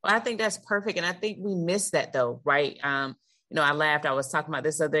 Well, I think that's perfect. And I think we miss that though, right? I laughed. I was talking about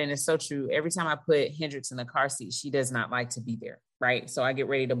this other day, and it's so true. Every time I put Hendrix in the car seat, she does not like to be there, right? So I get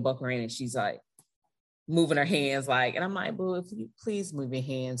ready to buck her in, and she's like moving her hands, like, and I'm like, boo, if you please move your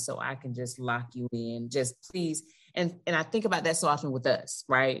hands so I can just lock you in, just please. And I think about that so often with us,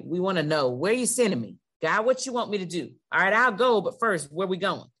 right? We want to know, where are you sending me? God, what you want me to do? All right, I'll go, but first, where we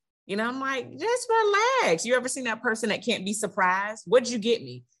going? I'm like, just relax. You ever seen that person that can't be surprised? What'd you get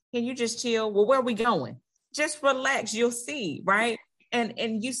me? Can you just chill? Well, where are we going? Just relax. You'll see, right?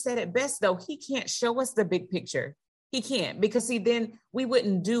 And you said it best, though. He can't show us the big picture. He can't, because then we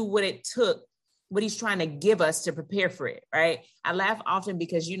wouldn't do what it took, what he's trying to give us to prepare for it, right? I laugh often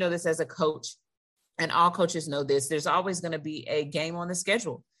because you know this as a coach, and all coaches know this. There's always going to be a game on the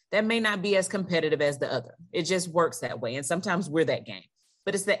schedule that may not be as competitive as the other. It just works that way. And sometimes we're that game,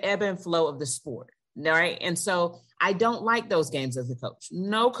 but it's the ebb and flow of the sport. Right. And so I don't like those games as a coach.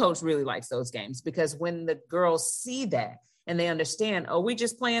 No coach really likes those games, because when the girls see that and they understand, oh, we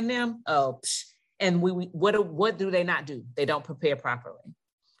just playing them. Oh, and what do they not do? They don't prepare properly.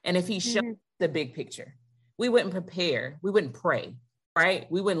 And if he showed the big picture, we wouldn't prepare. We wouldn't pray. Right.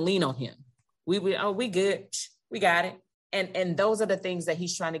 We wouldn't lean on him. We would, oh, we good. We got it. And those are the things that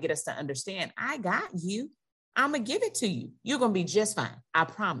he's trying to get us to understand. I got you. I'm going to give it to you. You're going to be just fine. I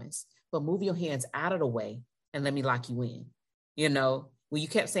promise. But move your hands out of the way and let me lock you in. When you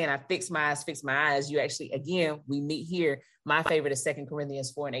kept saying, I fix my eyes, you actually, again, we meet here. My favorite is 2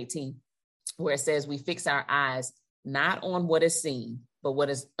 Corinthians 4:18, where it says we fix our eyes not on what is seen, but what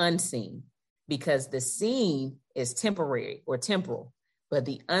is unseen, because the seen is temporary or temporal, but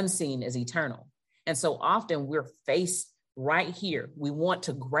the unseen is eternal. And so often we're faced right here. We want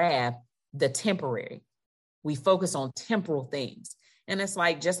to grab the temporary. We focus on temporal things. And it's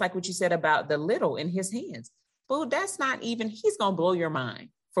like, just like what you said about the little in his hands. Well, that's not even, he's going to blow your mind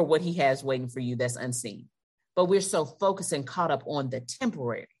for what he has waiting for you that's unseen. But we're so focused and caught up on the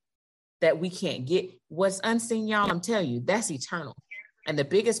temporary that we can't get what's unseen, y'all. I'm telling you, that's eternal. And the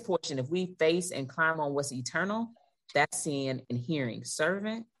biggest portion, if we face and climb on what's eternal, that's seeing and hearing.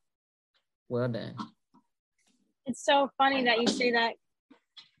 Servant, well done. It's so funny that you say that.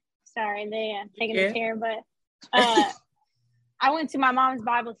 Sorry, they taking a chair, but I went to my mom's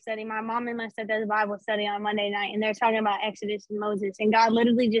Bible study. My mom and my stepdad's Bible study on Monday night, and they're talking about Exodus and Moses. And God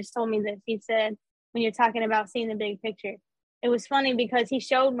literally just told me this. He said, when you're talking about seeing the big picture, it was funny because he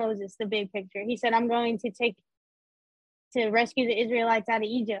showed Moses the big picture. He said, I'm going to rescue the Israelites out of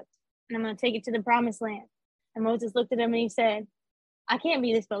Egypt, and I'm going to take it to the promised land. And Moses looked at him and he said, I can't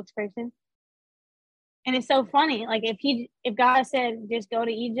be the spokesperson. And it's so funny. Like, if God said, just go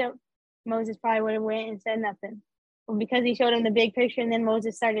to Egypt, Moses probably would have went and said nothing. But because he showed him the big picture, and then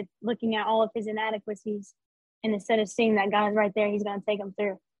Moses started looking at all of his inadequacies, and instead of seeing that God's right there, he's going to take him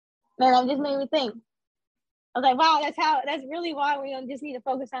through. Man, that just made me think. I was like, wow, that's really why we just need to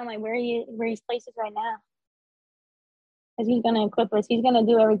focus on like where he's placed us right now. Because he's going to equip us. He's going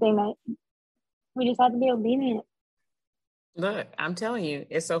to do everything that we just have to be obedient. Look, I'm telling you,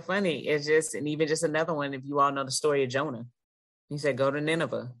 it's so funny. It's just, and even just another one, if you all know the story of Jonah, he said, go to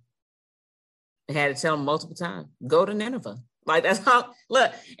Nineveh. They had to tell him multiple times, go to Nineveh. Like that's how,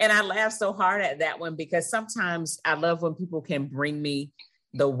 look, and I laugh so hard at that one because sometimes I love when people can bring me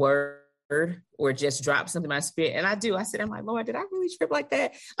the word or just drop something in my spirit. And I do. I said, I'm like, Lord, did I really trip like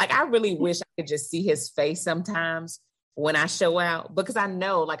that? Like, I really wish I could just see his face sometimes when I show out, because I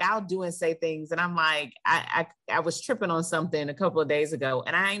know, like, I'll do and say things. And I'm like, I was tripping on something a couple of days ago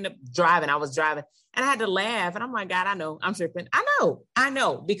and I ended up driving. I was driving and I had to laugh. And I'm like, God, I know I'm tripping. I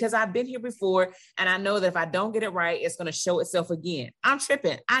know, because I've been here before. And I know that if I don't get it right, it's going to show itself again. I'm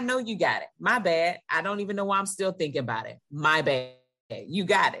tripping. I know you got it. My bad. I don't even know why I'm still thinking about it. My bad. You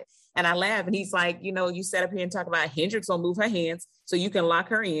got it. And I laugh. And he's like, you sat up here and talk about Hendrix will move her hands so you can lock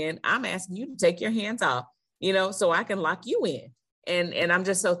her in. I'm asking you to take your hands off, so I can lock you in. And I'm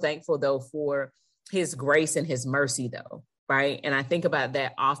just so thankful, though, for his grace and his mercy, though. Right. And I think about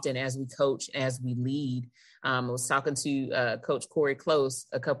that often as we coach, as we lead. I was talking to Coach Corey Close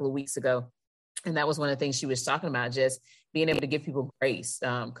a couple of weeks ago. And that was one of the things she was talking about, just being able to give people grace.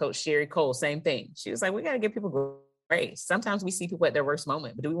 Coach Sherry Cole, same thing. She was like, we got to give people grace. Sometimes we see people at their worst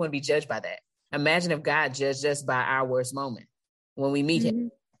moment, but do we want to be judged by that? Imagine if God judged us by our worst moment. When we meet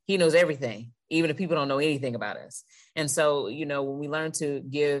him, he knows everything, even if people don't know anything about us. And so, when we learn to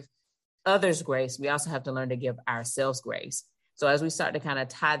give others grace, we also have to learn to give ourselves grace. So as we start to kind of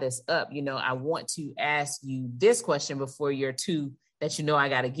tie this up, I want to ask you this question before your two that I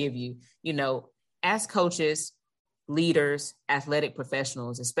got to give you. As coaches, leaders, athletic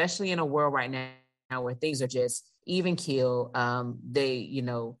professionals, especially in a world right now where things are just even keel, they,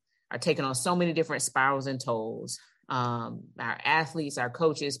 are taking on so many different spirals and tolls. Our athletes, our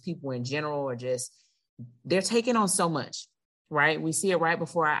coaches, people in general they're taking on so much, right? We see it right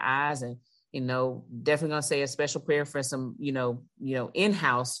before our eyes, and, definitely gonna say a special prayer for some,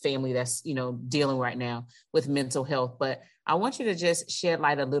 in-house family that's, dealing right now with mental health. But I want you to just shed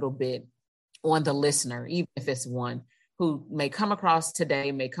light a little bit on the listener, even if it's one who may come across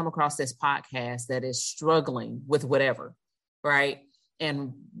this podcast that is struggling with whatever, right?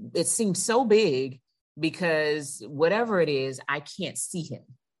 And it seems so big because whatever it is, I can't see him.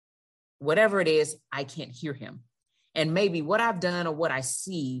 Whatever it is, I can't hear him. And maybe what I've done or what I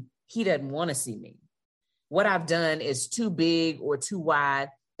see, he doesn't want to see me. What I've done is too big or too wide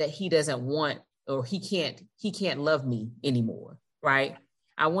that he doesn't want, or he can't love me anymore, right?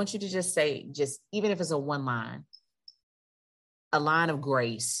 I want you to just say, even if it's a line of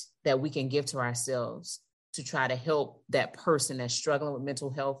grace that we can give to ourselves to try to help that person that's struggling with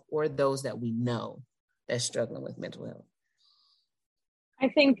mental health, or those that we know that's struggling with mental health. I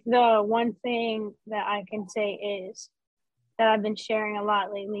think the one thing that I can say is that I've been sharing a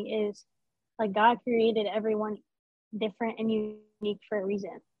lot lately is, like, God created everyone different and unique for a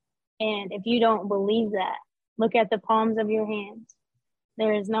reason. And if you don't believe that, look at the palms of your hands.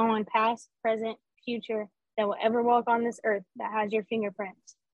 There is no one past, present, future that will ever walk on this earth that has your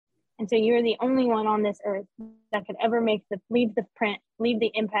fingerprints. And so you're the only one on this earth that could ever leave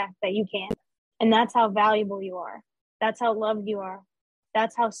the impact that you can. And that's how valuable you are. That's how loved you are.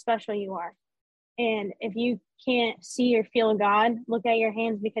 That's how special you are. And if you can't see or feel God, look at your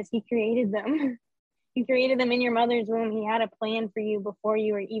hands, because he created them. He created them in your mother's womb. He had a plan for you before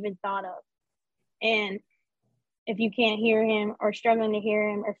you were even thought of. And if you can't hear him, or struggling to hear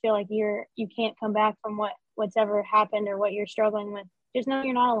him, or feel like you can't come back from what's ever happened or what you're struggling with, just know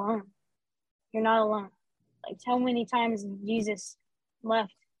you're not alone. You're not alone. Like, how many times Jesus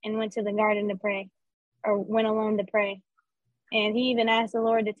left and went to the garden to pray, or went alone to pray. And he even asked the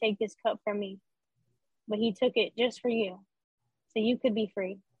Lord to take this cup from me, but he took it just for you. So you could be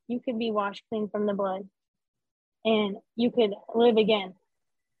free. You could be washed clean from the blood, and you could live again.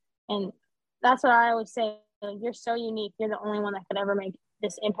 And that's what I always say. Like, you're so unique. You're the only one that could ever make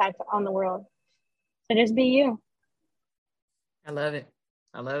this impact on the world. So just be you. I love it.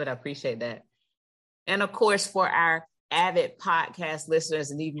 I appreciate that. And of course, for our avid podcast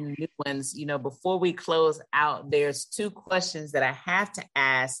listeners and even new ones, before we close out, there's two questions that I have to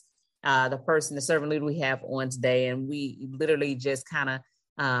ask the servant leader we have on today. And we literally just kind of,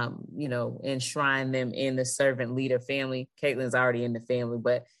 enshrine them in the servant leader family. Caitlyn's already in the family,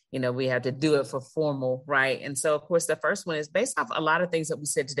 but, we have to do it for formal, right? And so, of course, the first one is based off a lot of things that we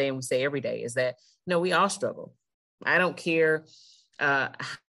said today and we say every day, is that, we all struggle. I don't care. I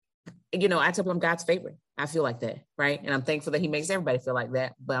tell people I'm God's favorite. I feel like that, right? And I'm thankful that he makes everybody feel like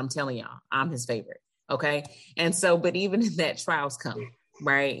that. But I'm telling y'all, I'm his favorite, okay? And so, but even in that, trials come,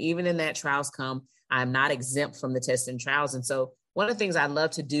 right? Even in that, trials come. I'm not exempt from the tests and trials. And so one of the things I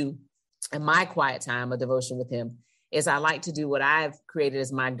love to do in my quiet time of devotion with him is I like to do what I've created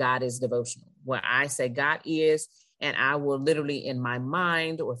as my God is devotional, where I say God is, and I will literally in my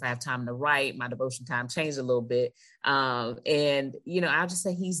mind, or if I have time to write, my devotion time changed a little bit. And, I'll just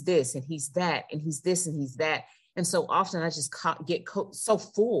say he's this and he's that, and he's this and he's that. And so often I just get so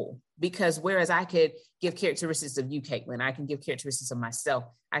full, because whereas I could give characteristics of you, Caitlyn, I can give characteristics of myself.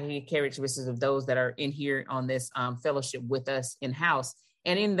 I can give characteristics of those that are in here on this fellowship with us in house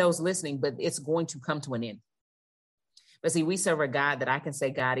and in those listening, but it's going to come to an end. But see, we serve a God that I can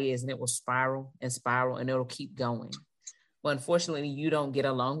say God is, and it will spiral and spiral, and it'll keep going. Well, unfortunately, you don't get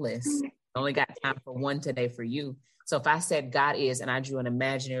a long list. I only got time for one today for you. So if I said God is, and I drew an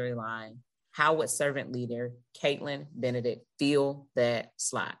imaginary line, how would servant leader Caitlyn Benedik fill that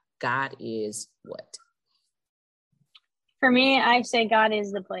slot? God is what? For me, I say God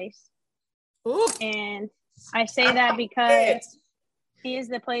is the place. Ooh. And I say that because he is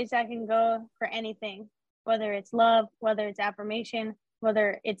the place I can go for anything, whether it's love, whether it's affirmation,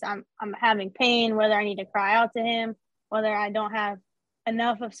 whether it's I'm having pain, whether I need to cry out to him, whether I don't have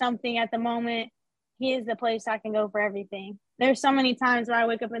enough of something at the moment. He is the place I can go for everything. There's so many times where I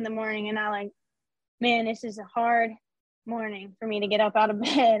wake up in the morning and man, this is a hard morning for me to get up out of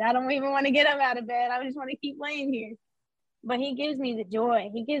bed. I don't even want to get up out of bed. I just want to keep laying here. But he gives me the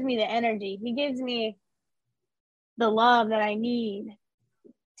joy. He gives me the energy. He gives me the love that I need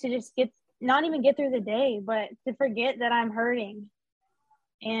to just not even get through the day, but to forget that I'm hurting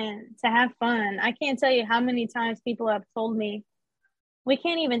and to have fun. I can't tell you how many times people have told me, we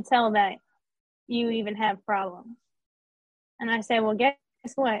can't even tell that you even have problems. And I say, well, guess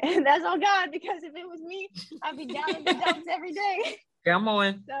what? That's all God, because if it was me, I'd be down in the dumps every day. Come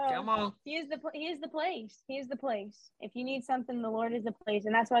on. So Come on. He is the place. He is the place. If you need something, the Lord is the place.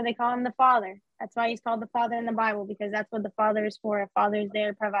 And that's why they call him the Father. That's why he's called the Father in the Bible, because that's what the Father is for. A father is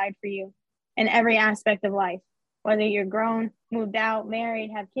there to provide for you in every aspect of life. Whether you're grown, moved out,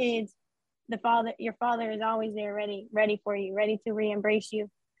 married, have kids, your Father is always there, ready for you, ready to re-embrace you,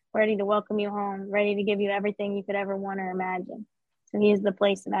 ready to welcome you home, ready to give you everything you could ever want or imagine. So he is the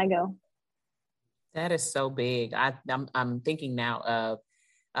place that I go. That is so big. I'm thinking now of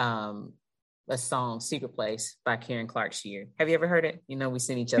a song, Secret Place by Karen Clark Sheard. Have you ever heard it? We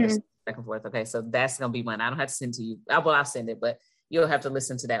send each other back and forth. Okay, so that's going to be one. I don't have to send to you. Well, I'll send it, but you'll have to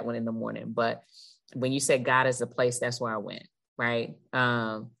listen to that one in the morning. But when you said God is a place, that's where I went, right?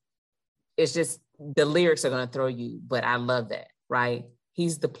 It's just the lyrics are going to throw you, but I love that, right?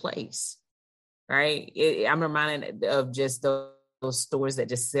 He's the place, right? I'm reminded of just those stores that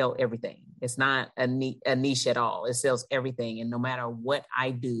just sell everything. It's not a niche at all. It sells everything. And no matter what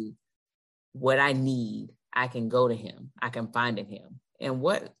I do, what I need, I can go to him. I can find in him. And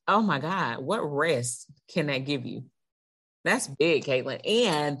oh my God, what rest can that give you? That's big, Caitlyn.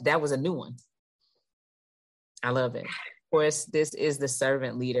 And that was a new one. I love it. Of course, this is the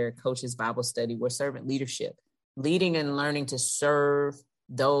Servant Leader Coaches Bible Study. We're servant leadership, leading and learning to serve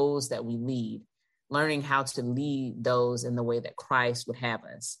those that we lead, learning how to lead those in the way that Christ would have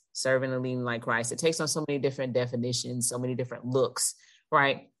us, serving and leading like Christ. It takes on so many different definitions, so many different looks,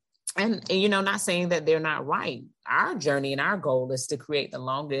 right? And not saying that they're not right. Our journey and our goal is to create the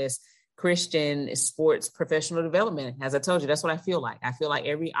longest Christian sports professional development. As I told you, that's what I feel like. I feel like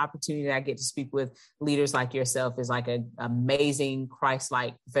every opportunity that I get to speak with leaders like yourself is like an amazing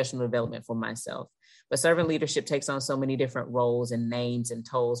Christ-like professional development for myself. But servant leadership takes on so many different roles and names and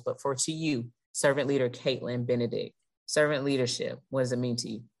titles. But to you, servant leader Caitlyn Benedik, servant leadership, what does it mean to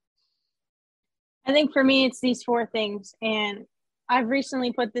you? I think for me, it's these 4 things. And I've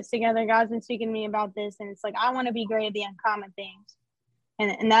recently put this together. God's been speaking to me about this. And it's like, I want to be great at the uncommon things.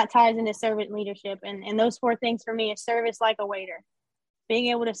 And that ties into servant leadership. And those 4 things for me is service like a waiter, being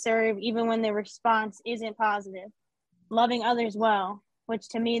able to serve even when the response isn't positive, loving others well, which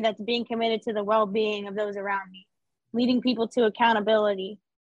to me, that's being committed to the well-being of those around me, leading people to accountability.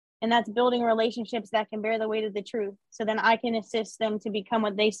 And that's building relationships that can bear the weight of the truth. So then I can assist them to become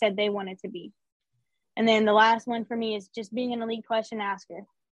what they said they wanted to be. And then the last one for me is just being an elite question asker,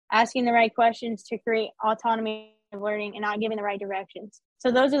 asking the right questions to create autonomy of learning and not giving the right directions.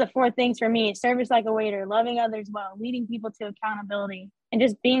 So those are the 4 things for me: service like a waiter, loving others well, leading people to accountability, and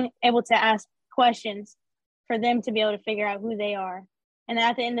just being able to ask questions for them to be able to figure out who they are. And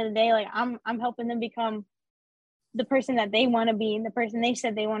at the end of the day, like I'm helping them become the person that they want to be and the person they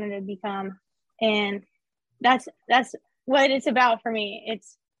said they wanted to become. And that's what it's about for me.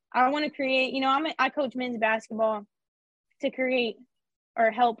 I want to create, I coach men's basketball to create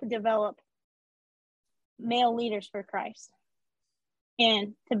or help develop male leaders for Christ.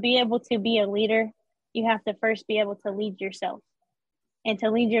 And to be able to be a leader, you have to first be able to lead yourself. And to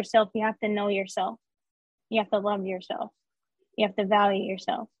lead yourself, you have to know yourself. You have to love yourself. You have to value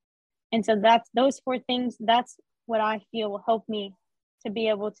yourself. And so those 4 things, that's what I feel will help me to be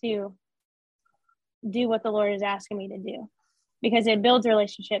able to do what the Lord is asking me to do. Because it builds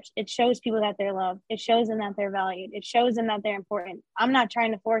relationships. It shows people that they're loved. It shows them that they're valued. It shows them that they're important. I'm not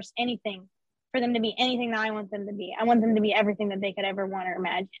trying to force anything for them to be anything that I want them to be. I want them to be everything that they could ever want or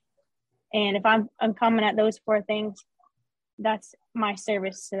imagine. And if I'm coming at those 4 things, that's my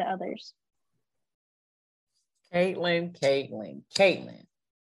service to the others. Caitlyn.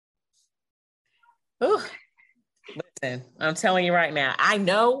 Ooh. Listen, I'm telling you right now, I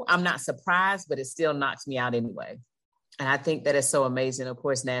know I'm not surprised, but it still knocks me out anyway. And I think that is so amazing, of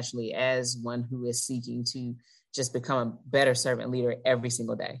course, nationally, as one who is seeking to just become a better servant leader every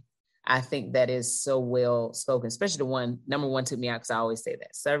single day. I think that is so well spoken, especially the one, number one took me out because I always say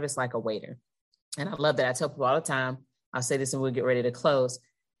that, service like a waiter. And I love that. I tell people all the time, I'll say this and we'll get ready to close.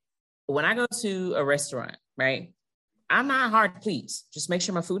 When I go to a restaurant, right, I'm not hard to please. Just make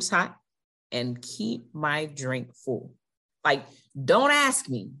sure my food's hot and keep my drink full. Like, don't ask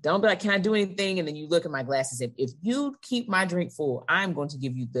me. Don't be like, can I do anything? And then you look at my glasses. If you keep my drink full, I'm going to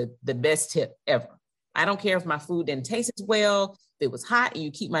give you the best tip ever. I don't care if my food didn't taste as well. If it was hot and you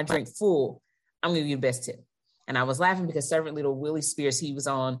keep my drink full, I'm going to give you the best tip. And I was laughing because servant leader Willie Spears, he was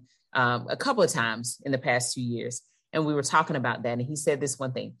on a couple of times in the past 2 years. And we were talking about that. And he said this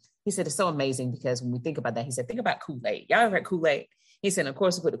one thing. He said, it's so amazing because when we think about that, he said, think about Kool-Aid. Y'all ever had Kool-Aid? He said, of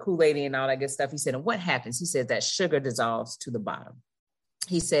course, we put the Kool-Aid in and all that good stuff. He said, and what happens? He said that sugar dissolves to the bottom.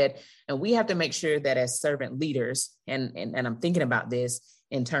 He said, and we have to make sure that as servant leaders, and I'm thinking about this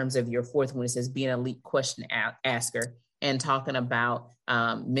in terms of your 4th one, it says being an elite question asker and talking about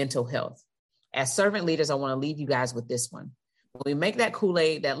mental health. As servant leaders, I want to leave you guys with this one. When we make that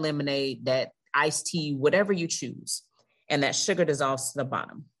Kool-Aid, that lemonade, that iced tea, whatever you choose, and that sugar dissolves to the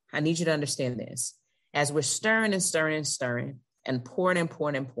bottom, I need you to understand this. As we're stirring and stirring and stirring, and pouring and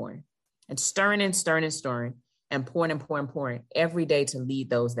pouring and pouring, and stirring and stirring and stirring, and pouring and pouring and pouring every day to lead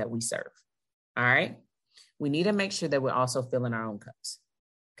those that we serve. All right. We need to make sure that we're also filling our own cups.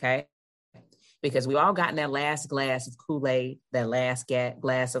 Okay. Because we all gotten that last glass of Kool-Aid, that last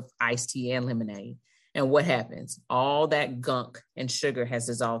glass of iced tea and lemonade. And what happens? All that gunk and sugar has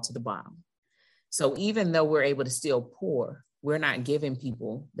dissolved to the bottom. So even though we're able to still pour, we're not giving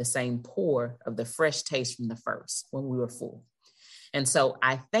people the same pour of the fresh taste from the first when we were full. And so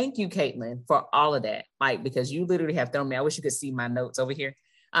I thank you, Caitlyn, for all of that, like, because you literally have thrown me, I wish you could see my notes over here,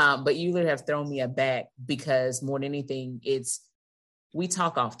 but you literally have thrown me aback because more than anything, we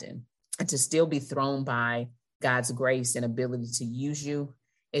talk often, and to still be thrown by God's grace and ability to use you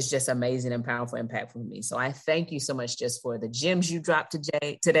is just amazing and powerful, impactful for me. So I thank you so much just for the gems you dropped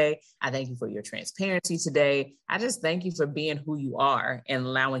today. I thank you for your transparency today. I just thank you for being who you are and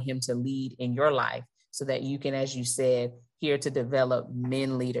allowing him to lead in your life so that you can, as you said, here to develop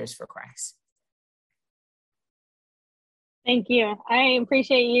men leaders for Christ. Thank you. I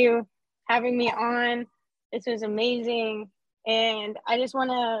appreciate you having me on. This was amazing. And I just want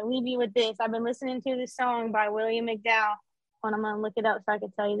to leave you with this. I've been listening to this song by William McDowell, and I'm going to look it up so I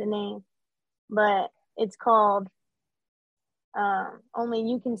can tell you the name. But it's called Only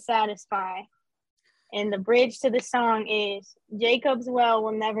You Can Satisfy. And the bridge to the song is, Jacob's well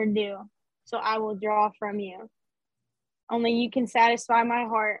will never do, so I will draw from you. Only you can satisfy my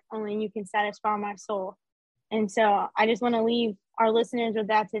heart. Only you can satisfy my soul. And so I just want to leave our listeners with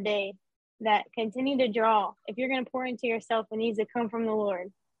that today, that continue to draw. If you're going to pour into yourself, it needs to come from the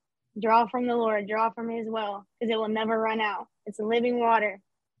Lord. Draw from the Lord, draw from his well, because it will never run out. It's a living water.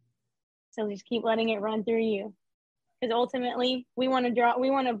 So just keep letting it run through you. Because ultimately, we want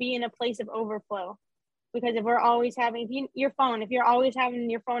to be in a place of overflow. Because if we're always having, if you're always having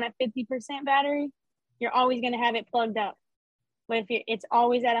your phone at 50% battery, you're always going to have it plugged up. But if it's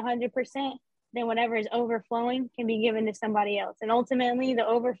always at 100%, then whatever is overflowing can be given to somebody else. And ultimately, the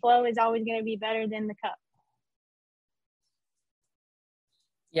overflow is always going to be better than the cup.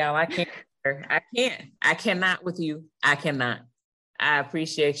 Yeah, I cannot with you. I cannot. I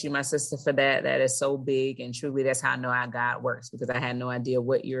appreciate you, my sister, for that. That is so big. And truly, that's how I know how God works, because I had no idea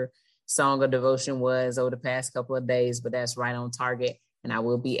what your song or devotion was over the past couple of days, but that's right on target. And I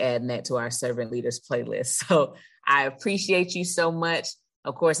will be adding that to our servant leaders playlist. So I appreciate you so much.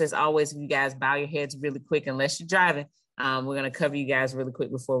 Of course, as always, if you guys bow your heads really quick, unless you're driving, we're going to cover you guys really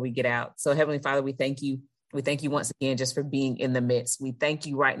quick before we get out. So Heavenly Father, we thank you We thank you once again just for being in the midst. We thank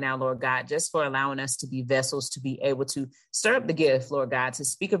you right now, Lord God, just for allowing us to be vessels, to be able to stir up the gift, Lord God, to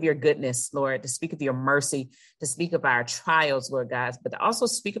speak of your goodness, Lord, to speak of your mercy, to speak of our trials, Lord God, but to also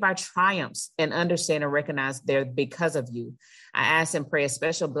speak of our triumphs and understand and recognize they're because of you. I ask and pray a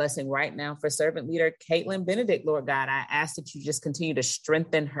special blessing right now for servant leader Caitlyn Benedik, Lord God. I ask that you just continue to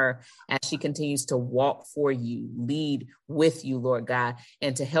strengthen her as she continues to walk for you, lead with you, Lord God,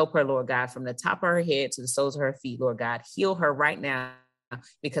 and to help her, Lord God, from the top of her head to the soles of her feet, Lord God. Heal her right now,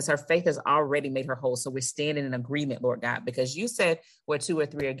 because her faith has already made her whole. So we're standing in agreement, Lord God, because you said where 2 or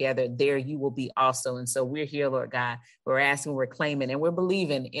 3 are gathered, there you will be also. And so we're here, Lord God. We're asking, we're claiming, and we're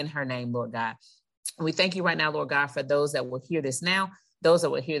believing in her name, Lord God. We thank you right now, Lord God, for those that will hear this now, those that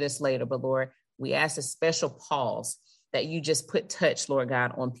will hear this later. But Lord, we ask a special pause that you just put touch, Lord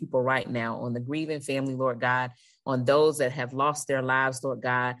God, on people right now, on the grieving family, Lord God, on those that have lost their lives, Lord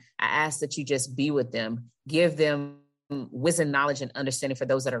God. I ask that you just be with them, give them wisdom, knowledge, and understanding for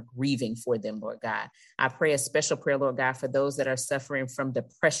those that are grieving for them, Lord God. I pray a special prayer, Lord God, for those that are suffering from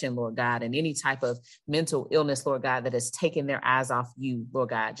depression, Lord God, and any type of mental illness, Lord God, that has taken their eyes off you, Lord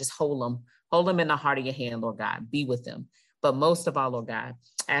God. Just hold them in the heart of your hand, Lord God. Be with them. But most of all, Lord God,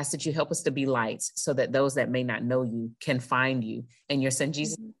 I ask that you help us to be lights so that those that may not know you can find you. In your son,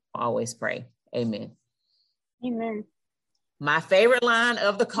 Jesus, I always pray. Amen. Amen. My favorite line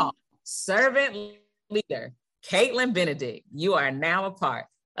of the call, servant leader, Caitlyn Benedik, you are now a part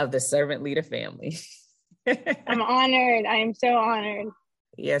of the servant leader family. I'm honored. I am so honored.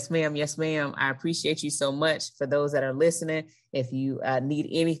 Yes, ma'am. Yes, ma'am. I appreciate you so much. For those that are listening, if you need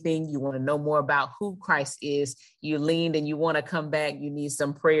anything, you want to know more about who Christ is, you leaned and you want to come back, you need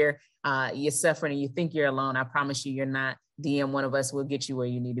some prayer, you're suffering and you think you're alone, I promise you're not. DM one of us, we'll get you where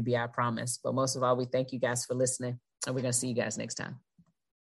you need to be, I promise. But most of all, we thank you guys for listening, and we're going to see you guys next time.